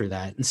capture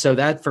that. And so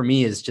that for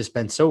me has just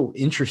been so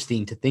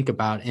interesting to think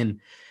about. And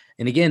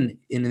again,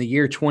 in the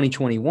year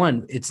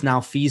 2021, it's now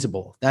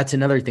feasible. That's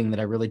another thing that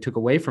I really took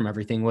away from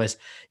everything was,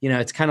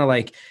 it's kind of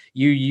like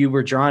you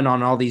were drawing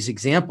on all these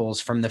examples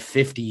from the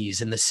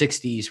 50s and the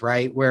 60s,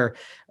 right? Where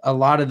a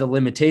lot of the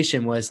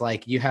limitation was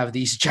like, you have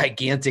these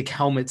gigantic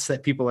helmets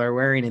that people are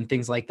wearing and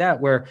things like that,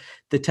 where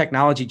the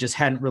technology just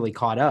hadn't really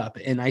caught up.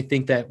 And I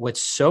think that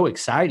what's so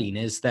exciting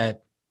is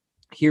that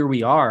here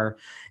we are,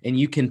 and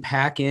you can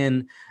pack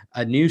in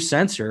a new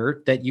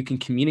sensor that you can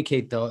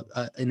communicate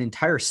an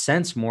entire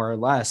sense, more or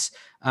less,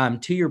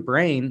 to your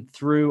brain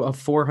through a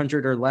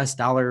 $400 or less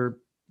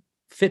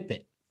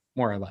Fitbit,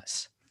 more or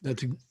less.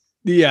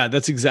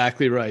 That's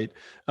exactly right.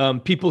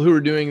 People who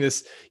are doing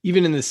this,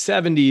 even in the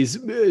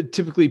 70s,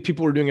 typically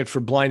people were doing it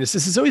for blindness.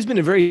 This has always been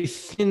a very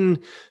thin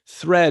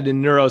thread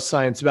in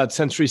neuroscience about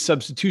sensory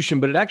substitution,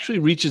 but it actually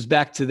reaches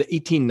back to the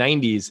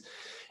 1890s.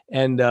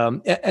 And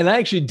I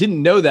actually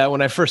didn't know that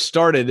when I first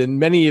started, and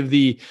many of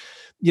the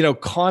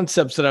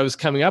concepts that I was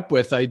coming up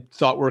with, I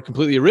thought were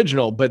completely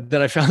original. But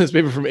then I found this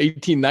paper from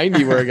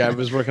 1890 where a guy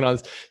was working on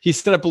this. He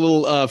set up a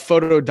little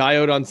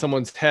photodiode on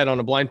someone's head, on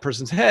a blind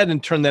person's head,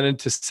 and turned that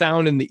into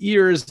sound in the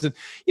ears. And,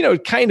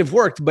 it kind of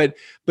worked, but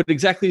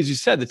exactly as you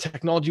said, the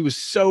technology was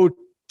so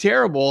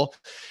terrible.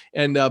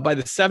 And by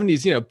the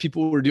 70s,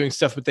 people were doing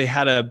stuff, but they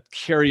had to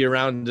carry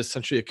around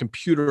essentially a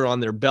computer on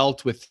their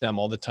belt with them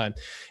all the time.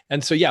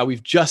 And so, yeah,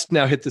 we've just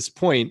now hit this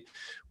point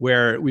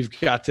where we've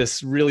got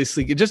this really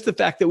sleek, just the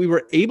fact that we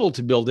were able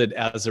to build it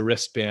as a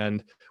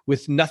wristband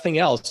with nothing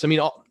else. I mean,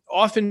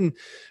 often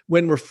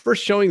when we're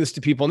first showing this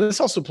to people, and this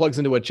also plugs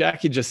into what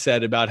Jackie just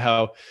said about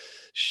how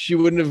she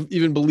wouldn't have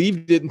even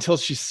believed it until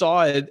she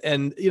saw it.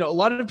 And, a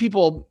lot of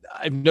people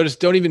I've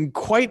noticed don't even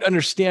quite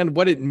understand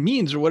what it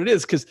means or what it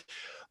is. Because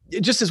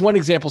just as one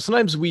example,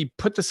 sometimes we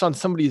put this on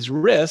somebody's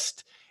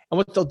wrist, and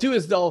what they'll do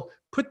is they'll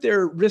put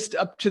their wrist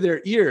up to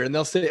their ear and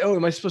they'll say, oh,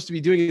 am I supposed to be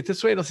doing it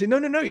this way? And I'll say,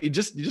 no, you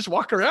just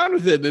walk around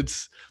with it.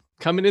 It's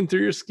coming in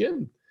through your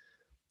skin.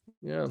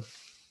 Yeah.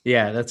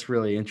 Yeah, that's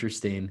really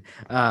interesting.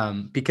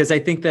 Because I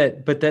think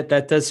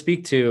that does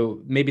speak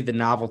to maybe the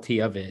novelty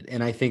of it.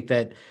 And I think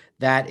that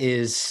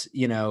is,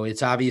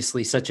 it's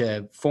obviously such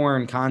a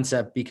foreign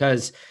concept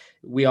because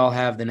we all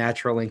have the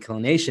natural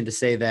inclination to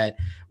say that,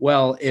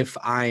 well, if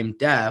I'm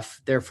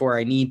deaf, therefore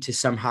I need to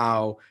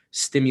somehow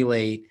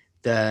stimulate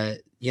the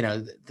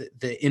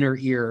inner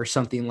ear or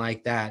something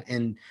like that.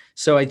 And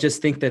so I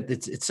just think that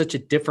it's such a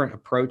different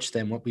approach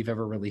than what we've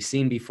ever really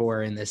seen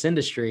before in this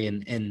industry.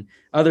 And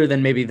other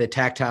than maybe the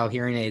tactile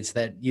hearing aids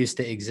that used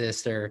to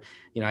exist, or,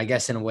 I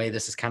guess in a way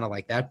this is kind of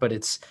like that, but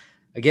it's,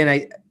 again,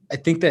 I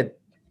think that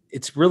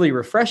it's really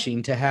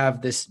refreshing to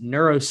have this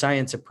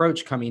neuroscience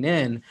approach coming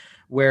in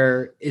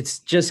where it's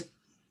just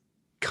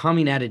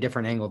coming at a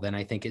different angle than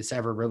I think it's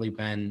ever really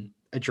been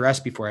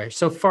addressed before,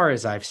 so far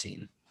as I've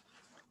seen.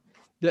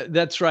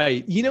 That's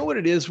right. You know what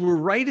it is? We're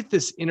right at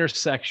this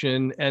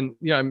intersection, and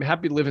I'm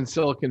happy to live in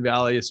Silicon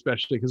Valley,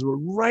 especially because we're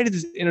right at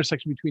this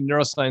intersection between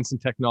neuroscience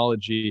and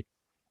technology.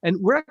 And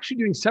we're actually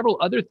doing several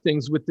other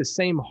things with the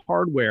same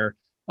hardware.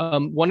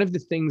 One of the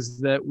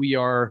things that we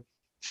are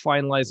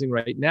finalizing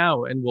right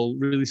now and will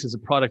release as a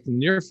product in the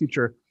near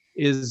future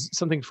is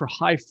something for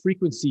high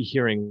frequency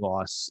hearing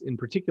loss in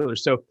particular.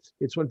 So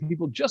it's when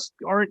people just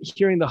aren't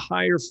hearing the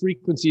higher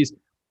frequencies.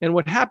 And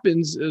what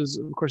happens is,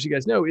 of course, you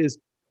guys know, is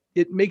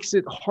it makes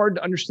it hard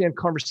to understand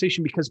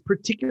conversation because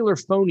particular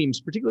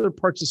phonemes, particular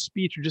parts of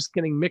speech are just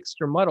getting mixed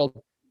or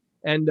muddled,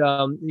 and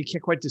you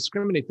can't quite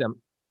discriminate them.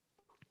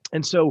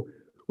 And so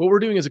what we're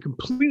doing is a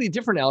completely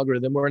different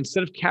algorithm where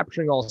instead of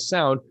capturing all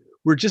sound,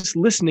 we're just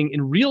listening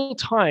in real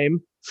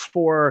time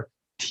for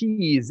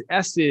T's,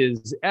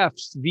 S's,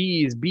 F's,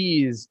 V's,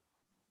 B's,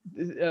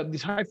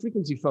 these high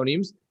frequency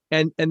phonemes,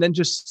 and then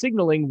just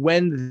signaling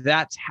when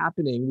that's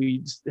happening.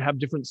 We have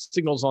different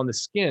signals on the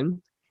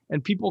skin,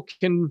 and people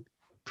can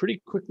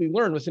pretty quickly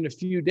learn within a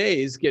few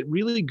days, get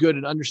really good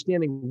at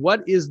understanding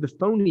what is the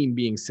phoneme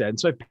being said.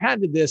 So I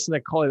patented this and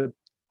I call it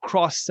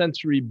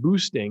cross-sensory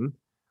boosting,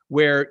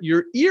 where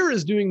your ear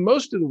is doing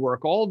most of the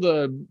work, all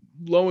the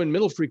low and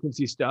middle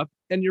frequency stuff,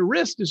 and your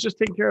wrist is just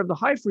taking care of the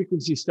high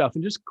frequency stuff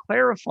and just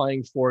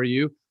clarifying for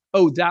you,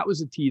 oh, that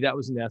was a T, that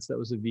was an S, that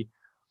was a V.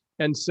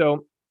 And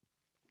so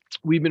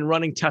we've been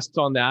running tests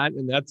on that,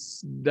 and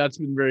that's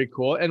been very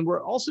cool. And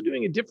we're also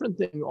doing a different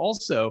thing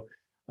also,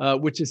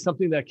 which is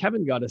something that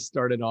Kevin got us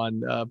started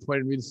on,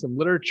 pointed me to some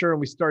literature, and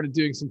we started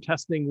doing some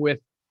testing with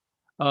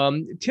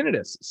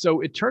tinnitus. So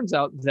it turns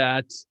out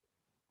that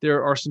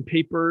there are some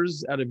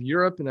papers out of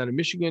Europe and out of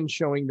Michigan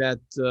showing that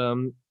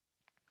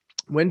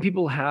when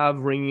people have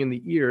ringing in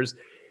the ears,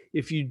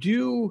 if you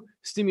do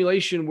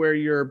stimulation where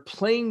you're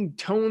playing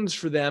tones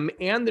for them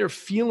and they're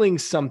feeling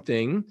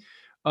something,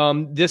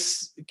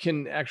 this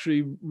can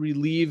actually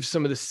relieve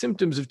some of the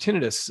symptoms of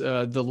tinnitus,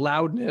 the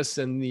loudness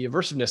and the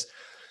aversiveness.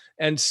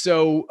 And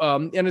so,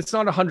 and it's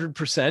not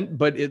 100%,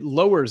 but it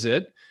lowers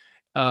it.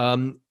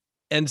 And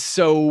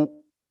so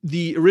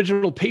the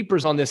original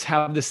papers on this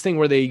have this thing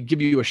where they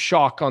give you a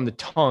shock on the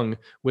tongue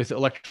with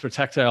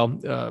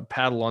electrotactile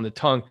paddle on the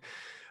tongue.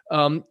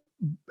 And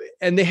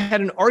they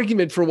had an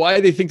argument for why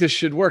they think this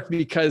should work,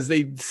 because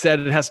they said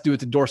it has to do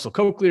with the dorsal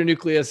cochlear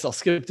nucleus. I'll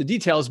skip the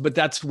details, but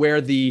that's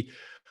where the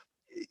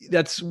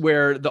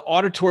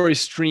auditory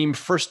stream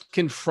first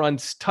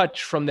confronts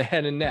touch from the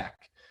head and neck.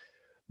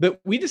 But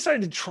we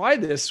decided to try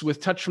this with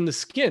touch from the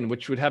skin,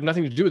 which would have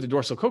nothing to do with the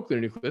dorsal cochlear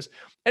nucleus.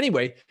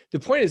 Anyway, the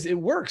point is it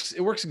works.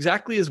 It works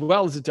exactly as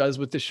well as it does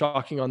with the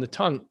shocking on the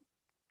tongue.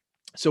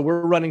 So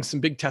we're running some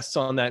big tests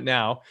on that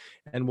now,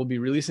 and we'll be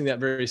releasing that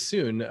very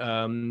soon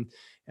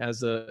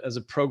as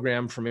a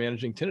program for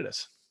managing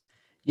tinnitus.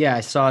 Yeah,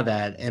 I saw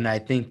that, and I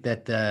think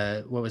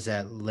that what was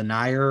that,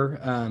 Lanier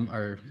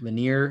or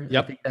Lanier?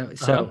 Yep.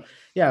 So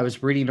yeah, I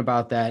was reading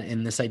about that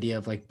and this idea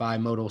of like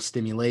bimodal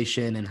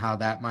stimulation and how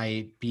that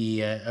might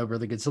be a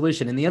really good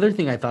solution. And the other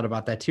thing I thought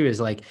about that too is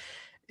like,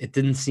 it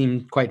didn't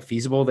seem quite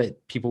feasible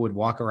that people would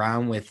walk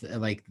around with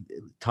like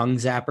tongue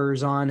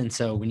zappers on. And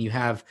so when you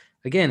have,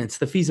 again, it's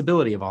the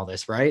feasibility of all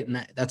this, right?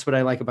 And that's what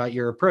I like about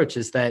your approach,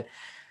 is that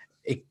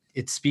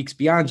it speaks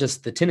beyond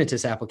just the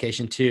tinnitus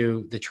application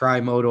to the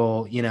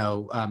trimodal,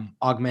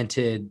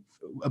 augmented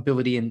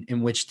ability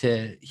in which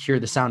to hear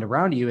the sound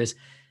around you. Is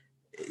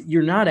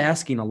you're not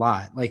asking a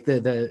lot. Like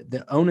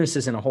the onus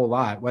isn't a whole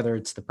lot, whether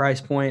it's the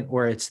price point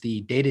or it's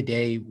the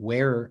day-to-day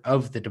wear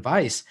of the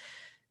device.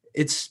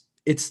 It's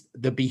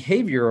the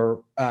behavior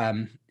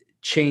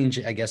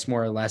change, I guess,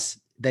 more or less,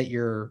 that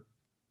you're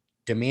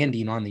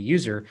demanding on the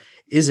user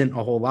isn't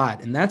a whole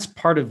lot. And that's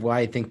part of why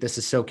I think this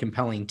is so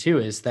compelling too,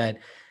 is that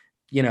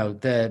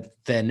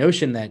the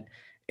notion that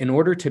in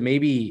order to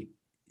maybe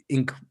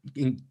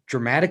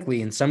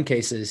dramatically, in some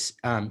cases,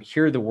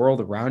 hear the world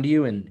around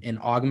you and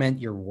augment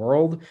your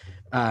world,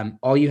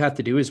 all you have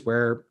to do is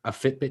wear a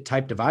Fitbit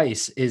type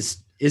device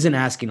isn't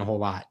asking a whole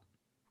lot.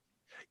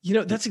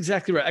 That's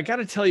exactly right. I got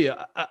to tell you,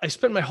 I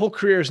spent my whole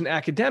career as an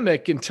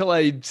academic until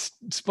I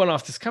spun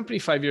off this company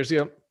 5 years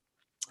ago.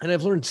 And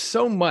I've learned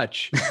so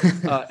much.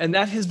 And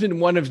that has been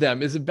one of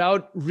them, is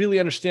about really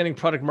understanding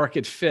product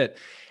market fit.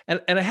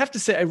 And I have to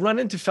say, I run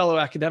into fellow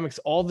academics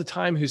all the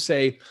time who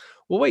say,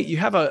 well, wait, you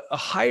have a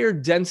higher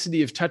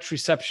density of touch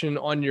reception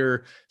on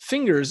your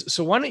fingers,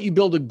 so why don't you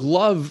build a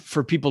glove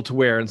for people to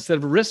wear instead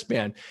of a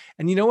wristband?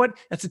 And you know what?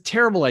 That's a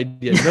terrible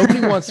idea.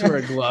 Nobody wants to wear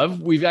a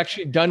glove. We've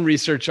actually done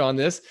research on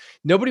this.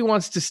 Nobody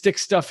wants to stick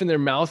stuff in their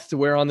mouth to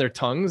wear on their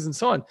tongues and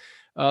so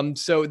on.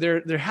 So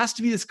there has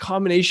to be this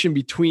combination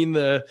between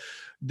the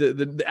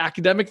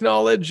academic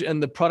knowledge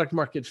and the product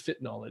market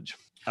fit knowledge.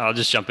 I'll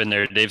just jump in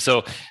there, Dave.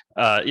 So,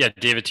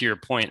 David, to your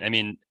point, I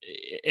mean,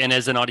 and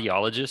as an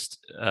audiologist,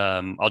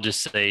 I'll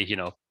just say,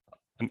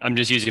 I'm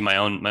just using my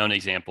own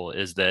example,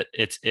 is that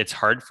it's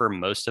hard for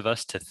most of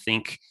us to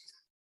think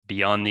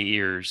beyond the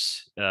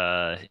ears,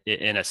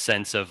 in a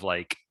sense of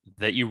like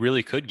that you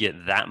really could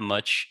get that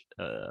much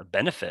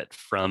benefit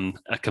from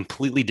a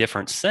completely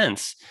different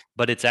sense,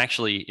 but it's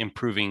actually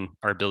improving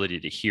our ability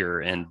to hear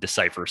and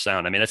decipher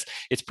sound. I mean,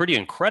 it's pretty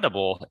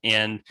incredible.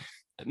 And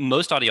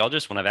most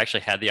audiologists, when I've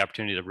actually had the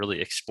opportunity to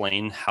really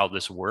explain how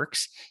this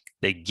works,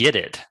 they get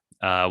it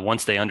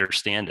once they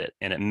understand it,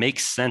 and it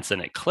makes sense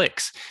and it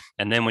clicks.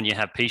 And then when you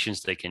have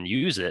patients, they can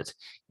use it,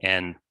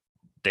 and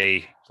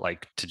they,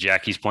 like to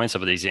Jackie's point,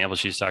 some of the examples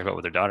she's talking about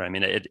with her daughter. I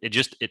mean,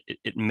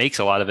 it makes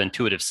a lot of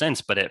intuitive sense,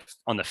 but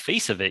on the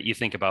face of it, you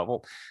think about,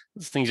 well,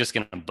 this thing's just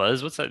going to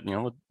buzz. What's that?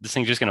 This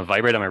thing's just going to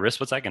vibrate on my wrist.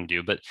 What's that going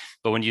to do? But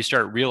when you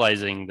start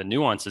realizing the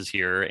nuances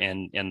here,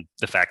 and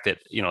the fact that,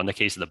 in the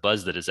case of the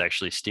buzz, that is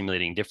actually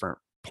stimulating different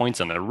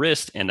points on the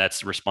wrist, and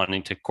that's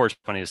corresponding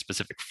to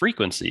specific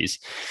frequencies,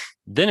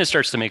 then it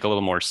starts to make a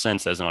little more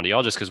sense as an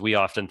audiologist, because we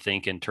often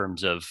think in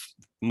terms of,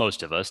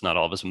 most of us, not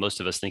all of us, most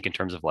of us think in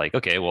terms of like,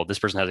 okay, well, this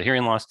person has a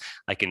hearing loss.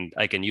 I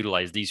can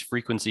utilize these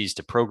frequencies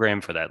to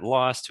program for that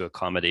loss to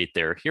accommodate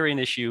their hearing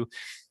issue.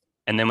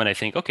 And then when I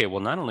think, okay,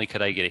 well, not only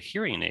could I get a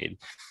hearing aid,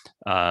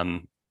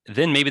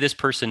 then maybe this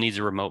person needs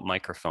a remote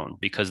microphone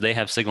because they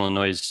have signal and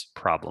noise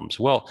problems.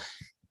 Well,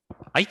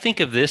 I think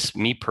of this,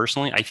 me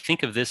personally, I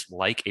think of this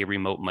like a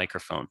remote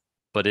microphone,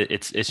 but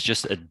it's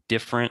just a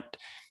different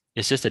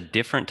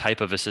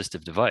type of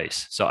assistive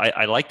device. So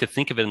I like to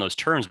think of it in those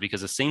terms, because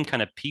the same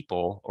kind of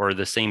people, or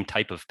the same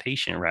type of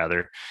patient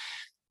rather,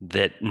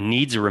 that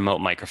needs a remote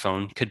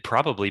microphone could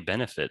probably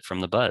benefit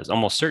from the buzz,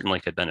 almost certainly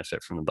could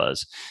benefit from the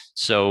buzz.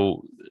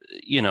 So,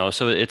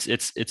 so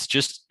it's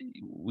just,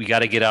 we got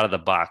to get out of the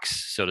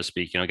box, so to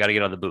speak, got to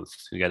get out of the booth.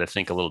 We got to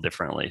think a little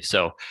differently.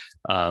 So,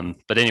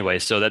 but anyway,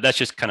 so that's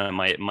just kind of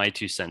my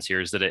 2 cents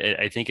here, is that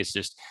I think it's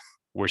just,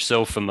 we're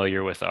so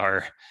familiar with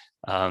our,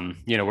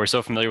 we're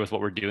so familiar with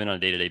what we're doing on a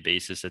day-to-day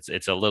basis.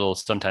 It's a little,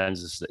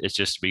 sometimes it's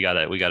just, we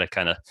gotta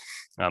kind of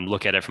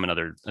look at it from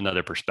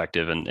another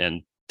perspective.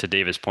 And to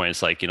David's point,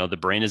 it's like, the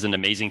brain is an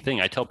amazing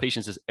thing. I tell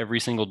patients this every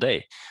single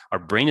day. Our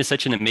brain is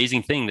such an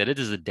amazing thing that it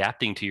is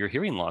adapting to your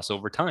hearing loss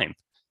over time.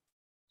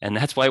 And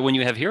that's why when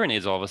you have hearing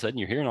aids, all of a sudden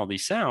you're hearing all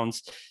these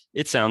sounds,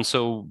 it sounds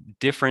so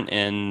different,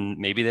 and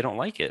maybe they don't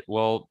like it.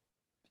 Well,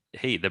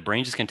 hey, the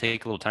brain just can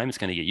take a little time. It's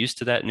going to get used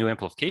to that new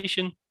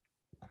amplification.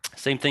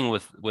 Same thing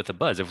with a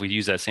buzz. If we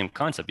use that same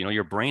concept,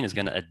 your brain is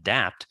going to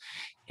adapt,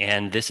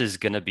 and this is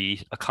going to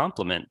be a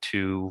complement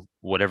to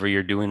whatever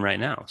you're doing right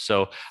now.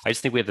 So I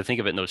just think we have to think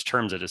of it in those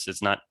terms, that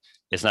it's not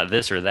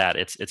this or that.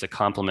 It's a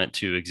complement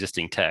to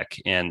existing tech,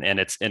 and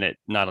it's in it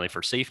not only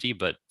for safety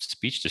but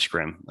speech to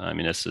scrim. I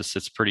mean,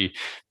 it's pretty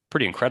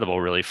incredible,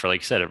 really, for,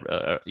 like you said,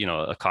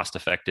 a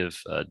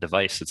cost-effective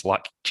device. It's a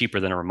lot cheaper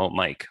than a remote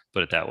mic,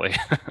 put it that way.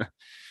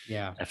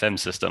 Yeah. FM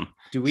system.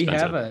 Do we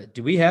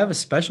have a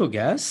special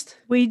guest?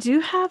 We do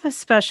have a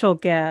special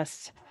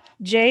guest.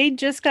 Jade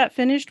just got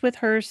finished with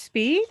her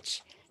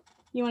speech.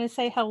 You want to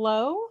say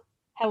hello?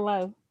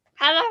 Hello.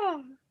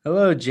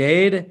 Hello,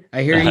 Jade.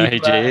 I hear you. Hi,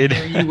 Jade. I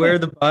hear you wear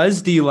the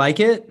buzz. Do you like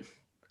it?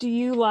 Do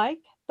you like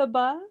the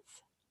buzz?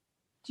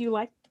 Do you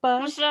like the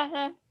buzz?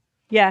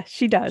 Yeah,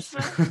 she does.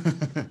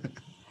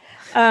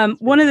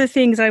 One of the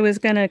things I was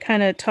going to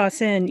kind of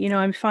toss in,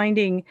 I'm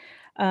finding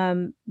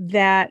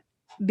that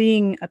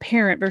being a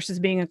parent versus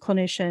being a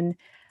clinician,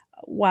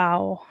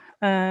 wow.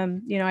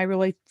 I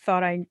really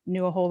thought I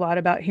knew a whole lot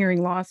about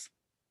hearing loss,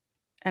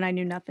 and I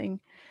knew nothing.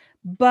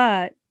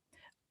 But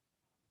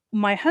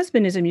my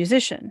husband is a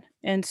musician,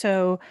 and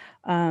so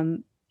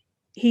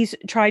he's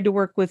tried to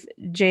work with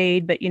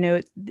Jade, but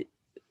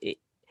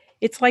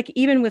it's like,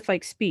 even with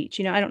like speech,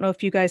 I don't know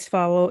if you guys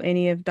follow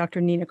any of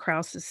Dr. Nina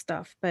Krause's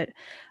stuff, but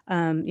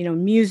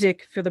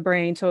music for the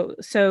brain.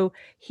 So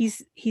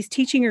he's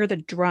teaching her the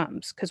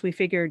drums, because we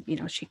figured,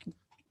 she can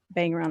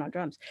bang around on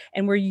drums,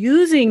 and we're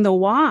using the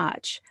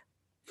watch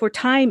for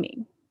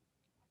timing.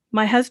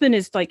 My husband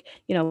is like,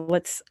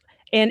 let's,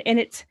 and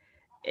it's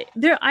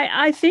there.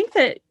 I think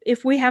that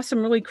if we have some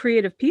really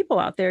creative people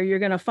out there, you're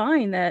going to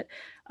find that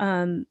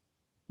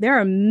there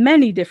are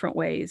many different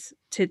ways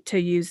to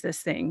use this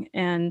thing,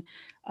 and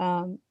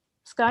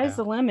sky's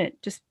the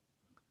limit. Just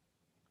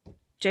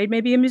Jade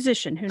may be a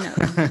musician, who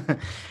knows?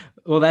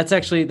 Well, that's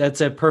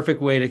a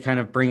perfect way to kind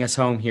of bring us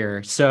home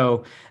here.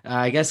 So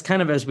I guess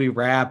kind of as we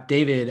wrap,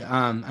 David,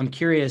 I'm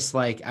curious,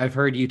 like, I've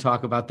heard you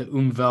talk about the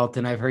Umwelt,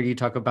 and I've heard you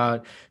talk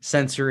about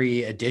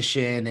sensory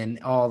addition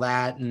and all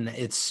that, and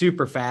it's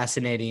super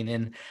fascinating.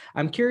 And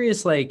I'm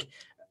curious, like,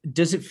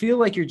 does it feel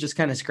like you're just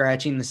kind of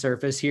scratching the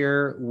surface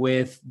here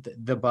with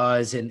the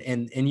buzz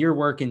and your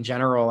work in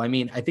general? I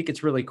mean, I think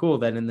it's really cool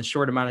that in the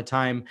short amount of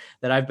time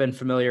that I've been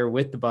familiar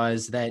with the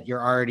buzz, that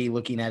you're already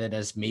looking at it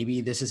as maybe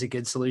this is a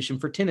good solution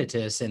for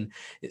tinnitus. And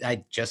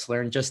I just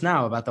learned just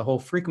now about the whole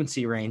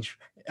frequency range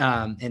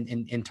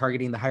and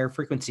targeting the higher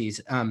frequencies.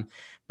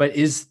 But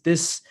is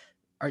this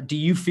do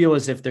you feel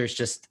as if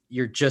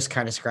you're just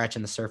kind of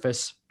scratching the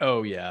surface?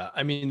 Oh yeah.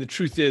 I mean, the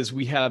truth is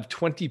we have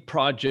 20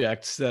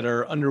 projects that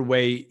are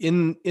underway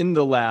in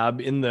the lab,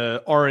 in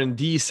the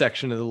R&D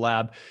section of the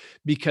lab,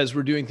 because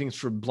we're doing things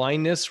for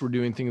blindness, we're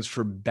doing things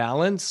for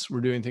balance,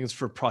 we're doing things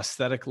for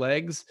prosthetic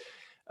legs.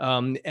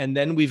 And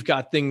then we've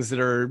got things that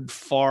are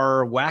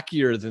far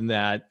wackier than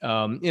that.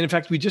 And in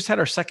fact, we just had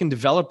our second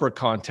developer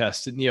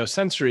contest at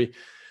Neosensory,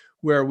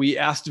 where we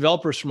asked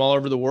developers from all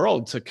over the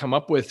world to come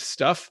up with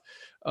stuff.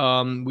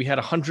 We had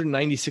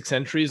 196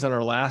 entries on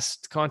our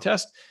last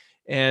contest,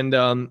 and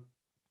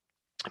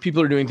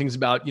people are doing things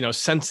about,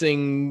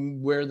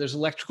 sensing where there's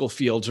electrical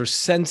fields, or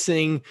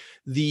sensing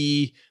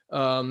the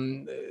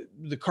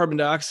carbon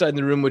dioxide in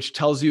the room, which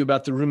tells you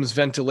about the room's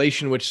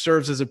ventilation, which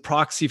serves as a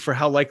proxy for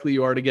how likely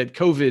you are to get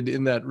COVID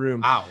in that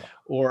room. Wow.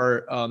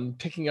 Or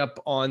picking up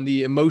on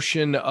the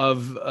emotion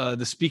of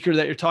the speaker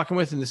that you're talking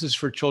with. And this is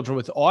for children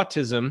with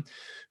autism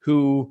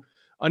who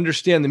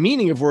understand the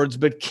meaning of words,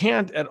 but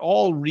can't at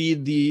all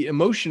read the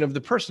emotion of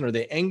the person. Are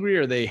they angry?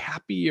 Are they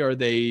happy? Are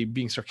they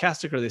being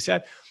sarcastic? Are they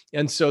sad?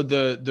 And so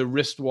the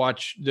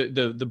wristwatch,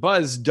 the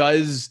buzz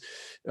does,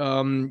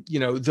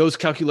 those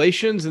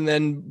calculations, and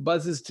then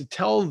buzzes to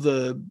tell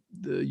the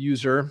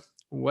user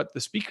what the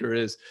speaker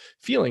is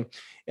feeling.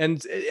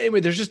 And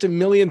anyway, there's just a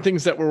million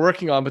things that we're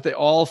working on, but they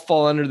all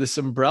fall under this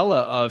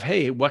umbrella of,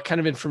 hey, what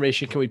kind of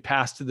information can we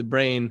pass to the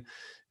brain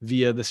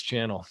via this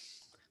channel?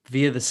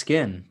 Via the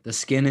skin. The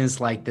skin is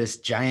like this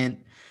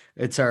giant,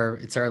 it's our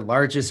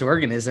largest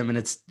organism, and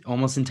it's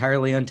almost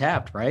entirely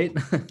untapped, right?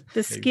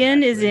 The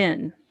skin is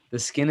in. The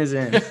skin is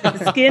in.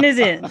 The skin is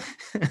in.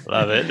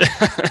 Love it.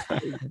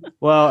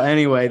 Well,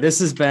 anyway, this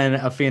has been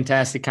a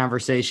fantastic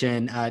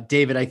conversation.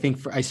 David, I think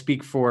I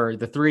speak for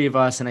the three of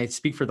us, and I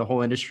speak for the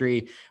whole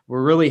industry.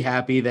 We're really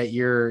happy that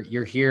you're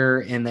here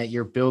and that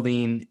you're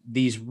building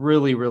these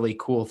really, really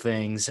cool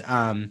things.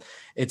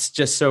 It's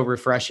just so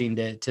refreshing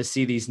to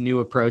see these new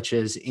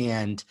approaches.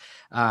 And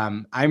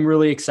I'm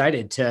really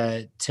excited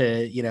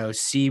to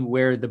see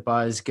where the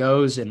buzz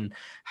goes and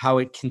how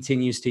it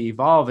continues to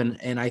evolve.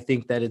 And I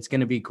think that it's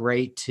going to be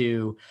great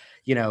to,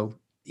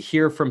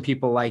 hear from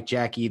people like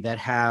Jackie that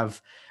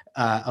have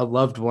a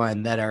loved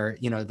one that are,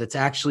 that's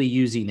actually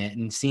using it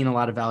and seeing a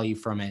lot of value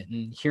from it,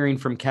 and hearing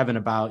from Kevin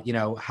about,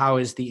 how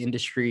is the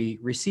industry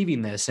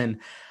receiving this? And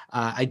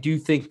I do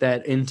think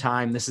that in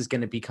time, this is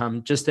going to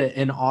become just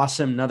an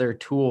awesome, another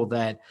tool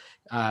that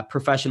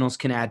professionals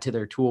can add to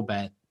their tool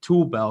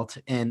belt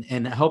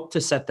and help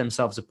to set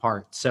themselves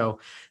apart. So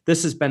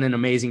this has been an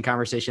amazing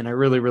conversation. I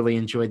really, really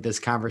enjoyed this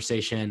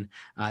conversation.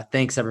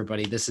 Thanks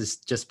everybody. This has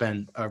just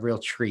been a real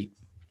treat.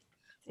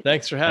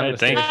 Thanks for having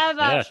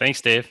us. Thanks,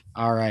 Dave.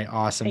 All right.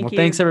 Awesome. Thank you.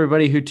 Thanks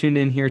everybody who tuned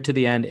in here to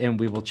the end, and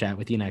we will chat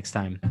with you next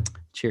time.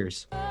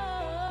 Cheers.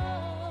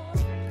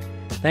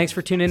 Thanks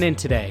for tuning in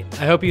today.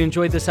 I hope you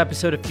enjoyed this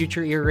episode of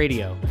Future Ear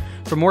Radio.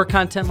 For more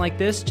content like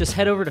this, just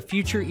head over to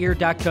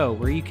futureear.co,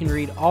 where you can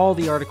read all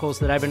the articles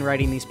that I've been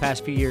writing these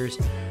past few years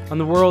on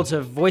the worlds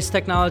of voice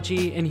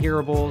technology and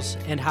hearables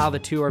and how the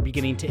two are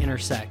beginning to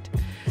intersect.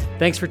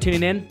 Thanks for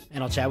tuning in,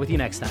 and I'll chat with you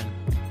next time.